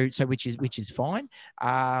 So which is fine.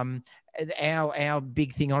 Our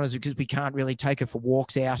big thing on is because we can't really take her for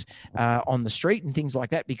walks out on the street and things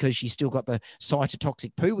like that, because she's still got the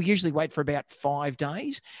cytotoxic poo. We usually wait for about 5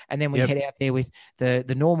 days, and then we head out there with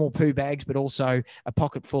the normal poo bags, but also a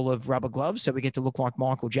pocket full of rubber gloves. So we get to look like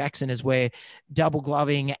Michael Jackson as we're double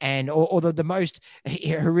gloving, and or the most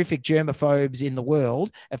horrific germaphobes in the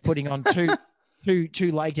world of putting on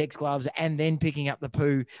two latex gloves and then picking up the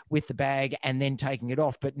poo with the bag and then taking it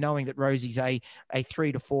off. But knowing that Rosie's a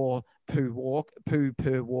 3 to 4 poo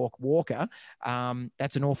per walk walker,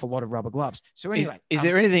 that's an awful lot of rubber gloves. So anyway, is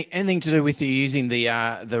there anything to do with you using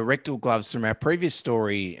the rectal gloves from our previous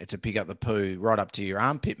story to pick up the poo right up to your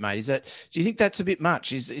armpit, mate? Do you think that's a bit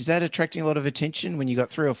much? Is that attracting a lot of attention when you got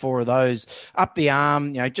 3 or 4 of those up the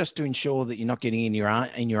arm, just to ensure that you're not getting in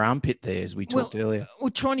your armpit there, as we talked earlier? Well,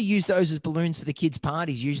 trying to use those as balloons for the kids'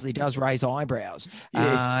 parties usually does raise eyebrows.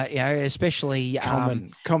 Yes. Especially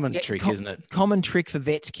common trick, isn't it? Common trick for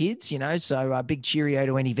vets kids, So a big cheerio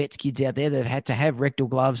to any vets kids out there that have had to have rectal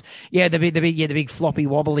gloves. Yeah, the big floppy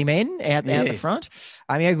wobbly men out the front.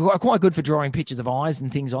 I mean, quite good for drawing pictures of eyes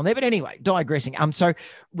and things on there. But anyway, digressing. So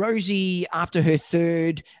Rosie, after her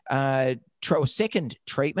second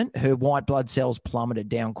treatment, her white blood cells plummeted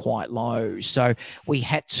down quite low. So we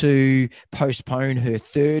had to postpone her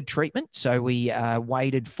third treatment. So we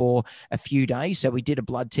waited for a few days. So we did a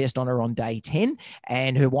blood test on her on day 10,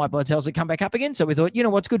 and her white blood cells had come back up again. So we thought,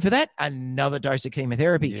 what's good for that? Another dose of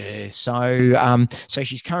chemotherapy. Yes. So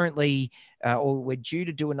she's currently, or we're due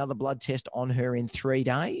to do another blood test on her in 3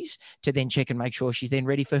 days to then check and make sure she's then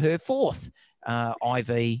ready for her fourth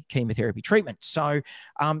IV chemotherapy treatment. So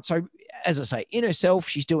as I say, in herself,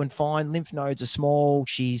 she's doing fine. Lymph nodes are small.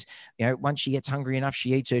 She's, once she gets hungry enough,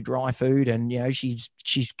 she eats her dry food, and she's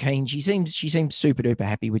keen. She seems super duper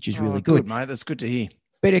happy, which is really good, mate. That's good to hear.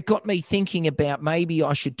 But it got me thinking about maybe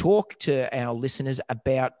I should talk to our listeners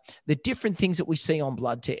about the different things that we see on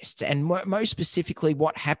blood tests, and most specifically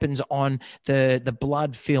what happens on the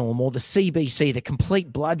blood film, or the CBC, the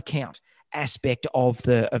complete blood count aspect of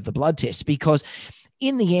the blood test. Because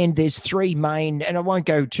in the end, there's 3 main, and I won't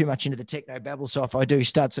go too much into the techno babble, so if I do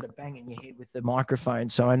start sort of banging your head with the microphone,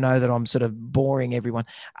 so I know that I'm sort of boring everyone.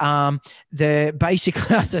 Sorry,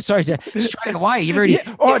 straight away, you've already.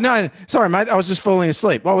 Yeah. Oh, no, sorry, mate. I was just falling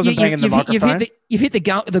asleep. I wasn't banging the microphone. You've hit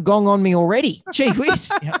the gong on me already. Gee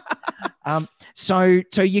whiz. So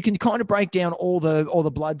you can kind of break down all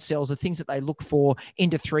the blood cells, the things that they look for,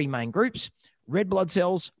 into 3 main groups: red blood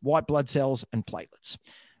cells, white blood cells, and platelets.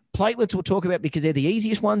 Platelets we'll talk about because they're the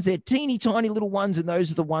easiest ones. They're teeny tiny little ones, and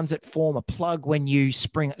those are the ones that form a plug when you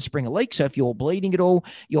spring a leak. So if you're bleeding at all,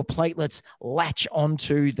 your platelets latch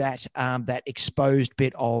onto that exposed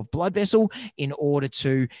bit of blood vessel in order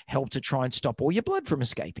to help to try and stop all your blood from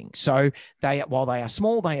escaping. So while they are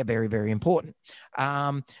small, they are very, very important.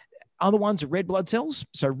 Other ones are red blood cells.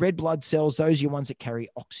 So red blood cells, those are your ones that carry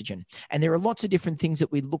oxygen. And there are lots of different things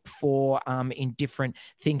that we look for in different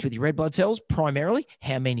things with your red blood cells. Primarily,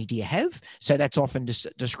 how many do you have? So that's often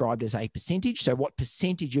described as a percentage. So what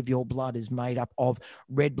percentage of your blood is made up of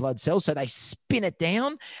red blood cells? So they spin it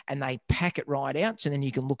down and they pack it right out. So then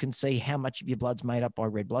you can look and see how much of your blood's made up by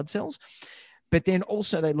red blood cells. But then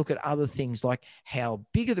also they look at other things like how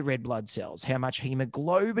big are the red blood cells, how much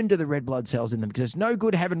hemoglobin do the red blood cells in them, because it's no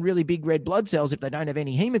good having really big red blood cells if they don't have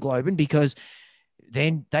any hemoglobin, because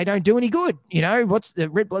then they don't do any good. What's the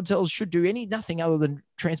red blood cells should do nothing other than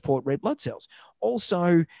transport red blood cells.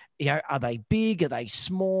 Also, are they big? Are they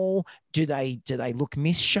small? Do they look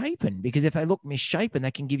misshapen? Because if they look misshapen,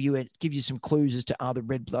 that can give you some clues as to are the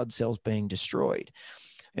red blood cells being destroyed.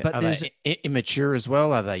 But Are there's they immature as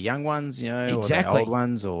well? Are they young ones, or Exactly. are they old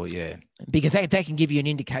ones, or because that can give you an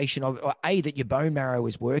indication of A, that your bone marrow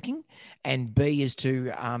is working, and B, as to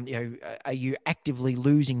are you actively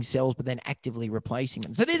losing cells but then actively replacing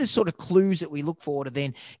them. So they're the sort of clues that we look for to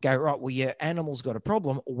then go, right, well, your animal's got a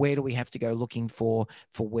problem. Where do we have to go looking for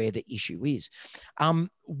where the issue is?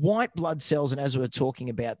 White blood cells, and as we were talking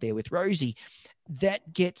about there with Rosie, that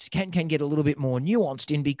can get a little bit more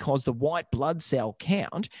nuanced in, because the white blood cell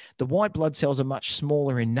count, the white blood cells are much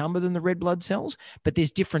smaller in number than the red blood cells, but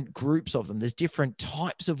there's different groups of them. There's different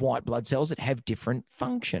types of white blood cells that have different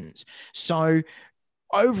functions. So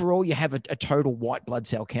overall, you have a total white blood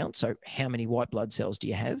cell count. So how many white blood cells do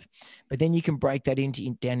you have? But then you can break that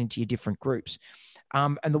down into your different groups.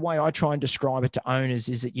 And the way I try and describe it to owners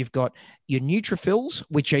is that you've got your neutrophils,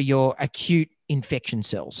 which are your acute infection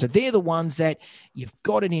cells. So they're the ones that you've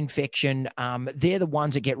got an infection. They're the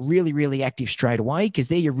ones that get really, really active straight away, because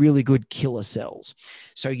they're your really good killer cells.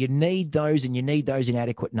 So you need those, and you need those in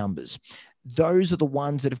adequate numbers. Those are the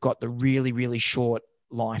ones that have got the really, really short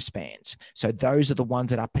lifespans. So those are the ones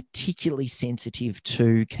that are particularly sensitive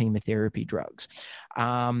to chemotherapy drugs.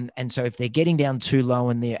 And so if they're getting down too low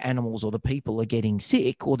and the animals or the people are getting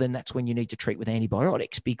sick, well, then that's when you need to treat with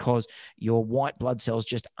antibiotics, because your white blood cells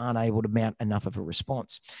just aren't able to mount enough of a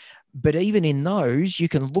response. But even in those, you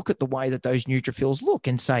can look at the way that those neutrophils look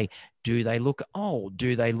and say, do they look old?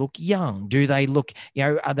 Do they look young? Do they look,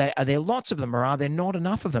 are there lots of them, or are there not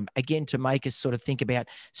enough of them? Again, to make us sort of think about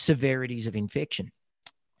severities of infection.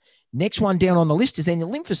 Next one down on the list is then the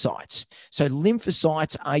lymphocytes. So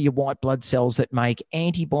lymphocytes are your white blood cells that make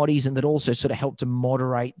antibodies and that also sort of help to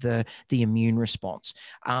moderate the immune response.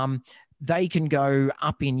 They can go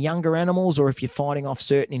up in younger animals, or if you're fighting off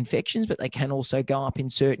certain infections, but they can also go up in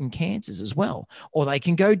certain cancers as well, or they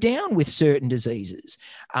can go down with certain diseases.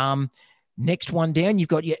 Next one down, you've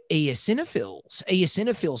got your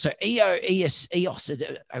eosinophils. So EOS,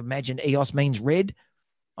 I imagine EOS means red.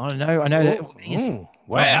 I don't know. I know that.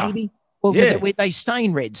 Wow. Maybe. Well, because they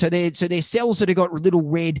stain red, so they're cells that have got little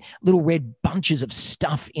red bunches of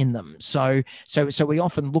stuff in them. So we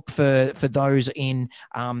often look for those in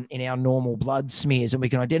our normal blood smears, and we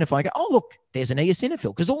can identify. And go, oh, look, there's an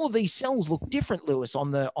eosinophil, because all of these cells look different, Lewis,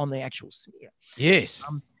 on the actual smear. Yes.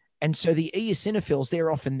 And so the eosinophils,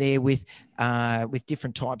 they're often there with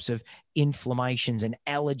different types of inflammations and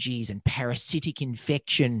allergies and parasitic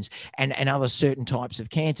infections and other certain types of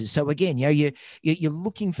cancers. So again, you're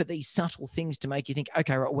looking for these subtle things to make you think,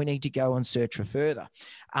 okay, right, we need to go and search for further.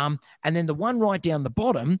 And then the one right down the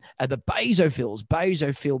bottom are the basophils.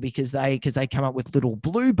 Basophil because they come up with little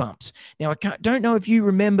blue bumps. Now I don't know if you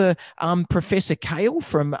remember Professor Kale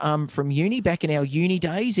from uni back in our uni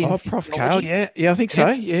days. Prof Kale, yeah, I think so.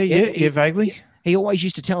 Yeah, vaguely. He always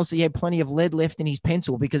used to tell us that he had plenty of lead left in his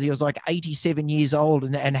pencil because he was like 87 years old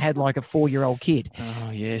and had like a 4-year-old kid. Oh,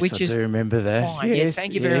 yes, I do remember that. Fine. Yes,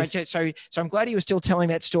 thank you very much. So I'm glad he was still telling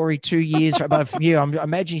that story 2 years above from you. I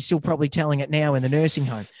imagine he's still probably telling it now in the nursing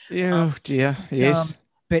home. Yeah, dear. Yes.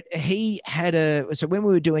 But he had so when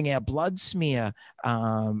we were doing our blood smear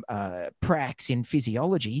pracs in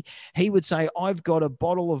physiology, he would say, I've got a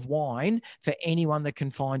bottle of wine for anyone that can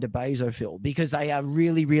find a basophil, because they are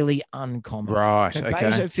really, really uncommon. Right. So okay.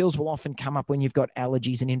 Basophils will often come up when you've got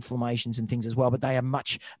allergies and inflammations and things as well, but they are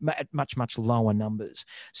much lower numbers.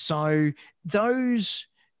 So those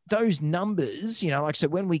numbers, like, so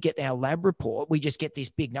when we get our lab report, we just get this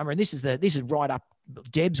big number, and this is right up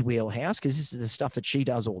Deb's wheelhouse, because this is the stuff that she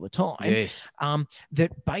does all the time. Yes.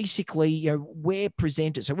 That basically, we're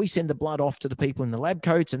presented. So we send the blood off to the people in the lab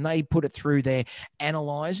coats, and they put it through their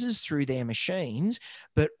analyzers, through their machines,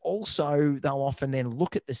 but also they'll often then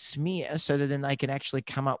look at the smear so that then they can actually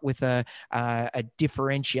come up with a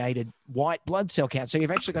differentiated white blood cell count. So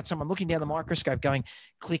you've actually got someone looking down the microscope going,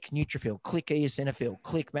 click neutrophil, click eosinophil,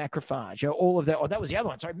 click macrophage, all of that. Oh, that was the other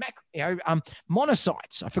one. Sorry,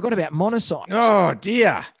 monocytes. I forgot about monocytes. Oh,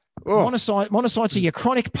 dear. Oh. Monocytes are your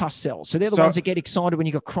chronic pus cells. So they're the ones that get excited when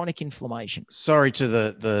you've got chronic inflammation. Sorry to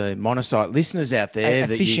the monocyte listeners out there.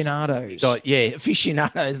 Aficionados.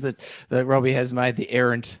 Aficionados that Robbie has made the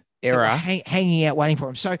error. Hanging out waiting for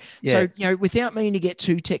him. So without meaning to get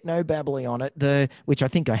too techno-babbly on it, which I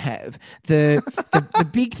think I have, the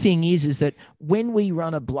big thing is that when we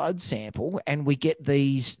run a blood sample and we get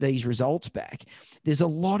these results back, there's a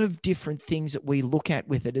lot of different things that we look at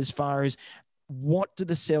with it, as far as what do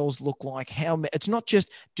the cells look like? It's not just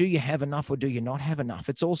do you have enough or do you not have enough?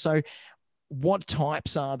 It's also what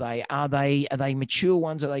types are they? Are they mature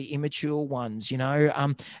ones? Are they immature ones?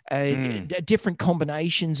 Different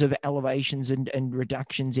combinations of elevations and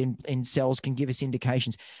reductions in cells can give us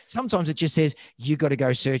indications. Sometimes it just says you got to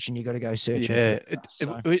go searching. You got to go searching. Yeah,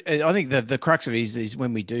 I think the crux of it is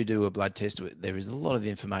when we do a blood test, there is a lot of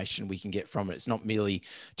information we can get from it. It's not merely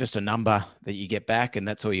just a number that you get back, and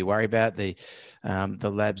that's all you worry about. The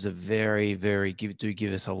labs are very, very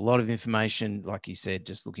give us a lot of information. Like you said,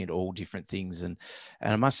 just looking at all different things, and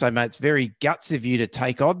I must say, mate, it's very guts of you to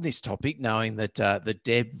take on this topic, knowing that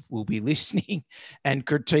Deb will be listening and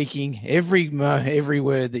critiquing every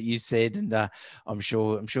word that you said, and I'm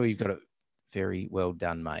sure you've got it very well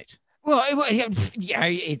done, mate. Well,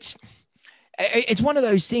 it's one of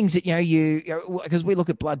those things that, because we look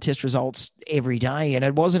at blood test results every day, and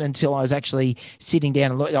it wasn't until I was actually sitting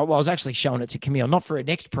down and I was actually showing it to Camille, not for a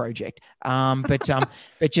next project, but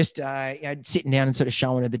just sitting down and sort of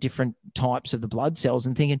showing her the different types of the blood cells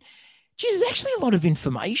and thinking, geez, there's actually a lot of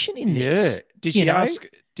information in this. Yeah.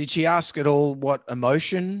 Did she ask at all what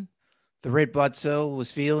emotion the red blood cell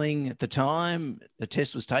was feeling at the time the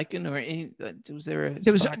test was taken, or was there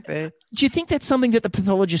a spike there? Do you think that's something that the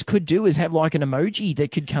pathologist could do, is have like an emoji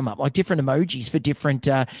that could come up, like different emojis for different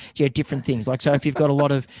different things? Like, so if you've got a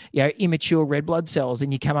lot of immature red blood cells,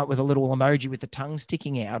 then you come up with a little emoji with the tongue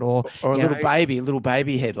sticking out, or a little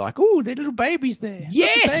baby head, like, oh, they're little babies there.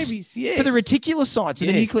 Yes, babies, yes. For the reticulocytes and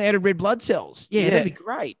the nucleated red blood cells. Yeah, that'd be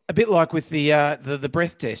great. A bit like with the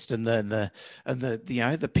breath test and the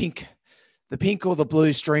pink. The pink or the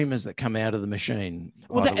blue streamers that come out of the machine.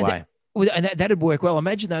 That'd work well.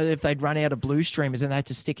 Imagine though if they'd run out of blue streamers and they had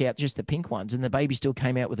to stick out just the pink ones, and the baby still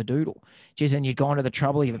came out with a doodle. Geez, and you'd gone to the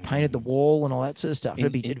trouble, you've painted the wall and all that sort of stuff.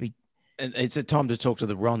 It'd be. And it's a time to talk to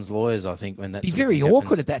the Ron's lawyers, I think, when that's very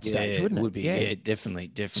awkward at that stage, wouldn't it? Would be, yeah,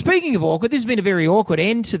 definitely. Speaking of awkward, this has been a very awkward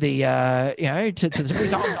end to the, to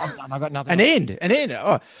the. I'm done. I got nothing. An end.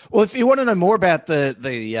 Oh, well, if you want to know more about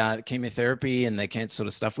the chemotherapy and the cancer sort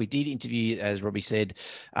of stuff, we did interview, as Robbie said,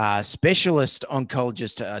 specialist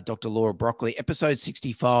oncologist Dr. Laura Broccoli, episode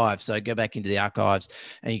 65. So go back into the archives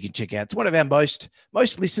and you can check out. It's one of our most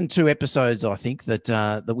listened to episodes, I think,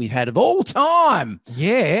 that we've had of all time.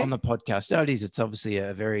 Yeah, on the podcast. No, it is. It's obviously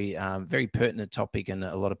a very, very pertinent topic, and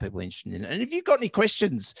a lot of people are interested in it. And if you've got any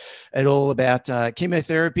questions at all about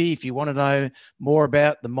chemotherapy, if you want to know more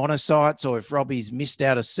about the monocytes, or if Robbie's missed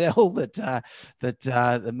out a cell that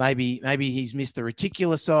maybe he's missed the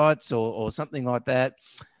reticulocytes or something like that,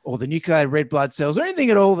 or the nucleated red blood cells, or anything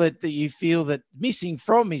at all that you feel that missing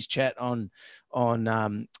from his chat on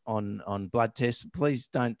blood tests, please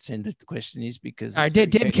don't send it. The question is because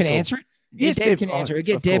Deb can answer it. Yes, Deb can answer it.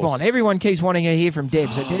 Get Deb on. Everyone keeps wanting to hear from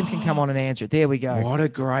Deb, so Deb can come on and answer it. There we go. What a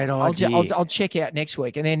great idea! I'll check out next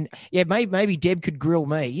week, and then maybe Deb could grill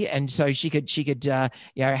me, and so she could have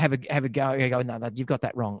a go. Go, no, you've got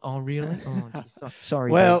that wrong. Oh, really? Oh,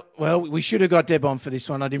 sorry. Well, we should have got Deb on for this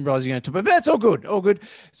one. I didn't realize you were going to talk, but that's all good. All good.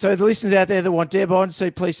 So the listeners out there that want Deb on, so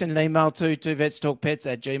please send an email to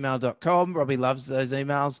vetstalkpets@gmail.com. Robbie loves those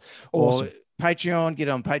emails. Awesome. Or Patreon, get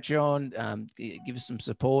on Patreon, give us some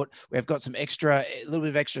support. We've got a little bit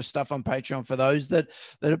of extra stuff on Patreon for those that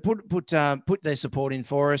have put their support in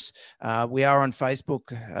for us. We are on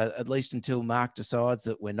Facebook, at least until Mark decides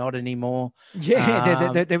that we're not anymore.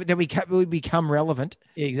 Yeah, that we become relevant.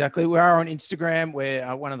 Exactly. We are on Instagram.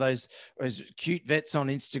 We're one of those cute vets on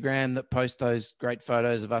Instagram that post those great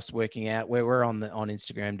photos of us working out. We're on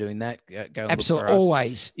Instagram doing that. Go and absolutely, look for us.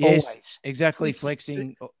 Always. Yes, always. Exactly.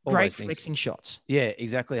 Flexing. Great flexing shots. Yeah,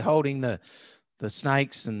 exactly. Holding the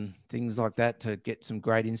snakes and things like that to get some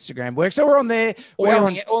great Instagram work. So we're on there.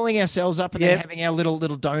 Oiling ourselves up and then having our little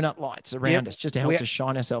donut lights around us just to help us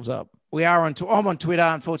shine ourselves up. We are on. I'm on Twitter.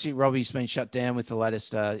 Unfortunately, Robbie's been shut down with the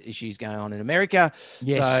latest issues going on in America.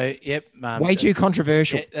 Yes. So, way too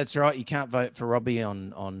controversial. Yeah, that's right. You can't vote for Robbie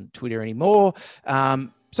on Twitter anymore. So I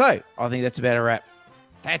think that's about a wrap.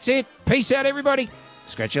 That's it. Peace out, everybody.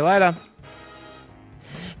 Scratch you later.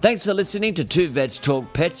 Thanks for listening to Two Vets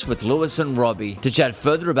Talk Pets with Lewis and Robbie. To chat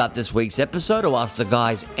further about this week's episode or ask the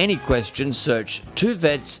guys any questions, search Two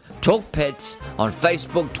Vets Talk Pets on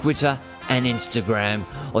Facebook, Twitter, and Instagram,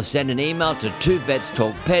 or send an email to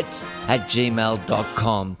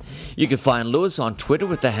twovetstalkpets@gmail.com. You can find Lewis on Twitter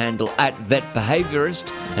with the handle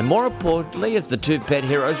 @VetBehaviorist, and more importantly, as the two pet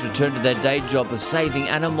heroes return to their day job of saving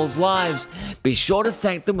animals' lives, be sure to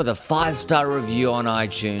thank them with a 5-star review on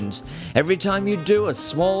iTunes. Every time you do, a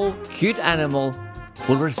small, cute animal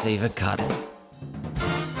will receive a cuddle.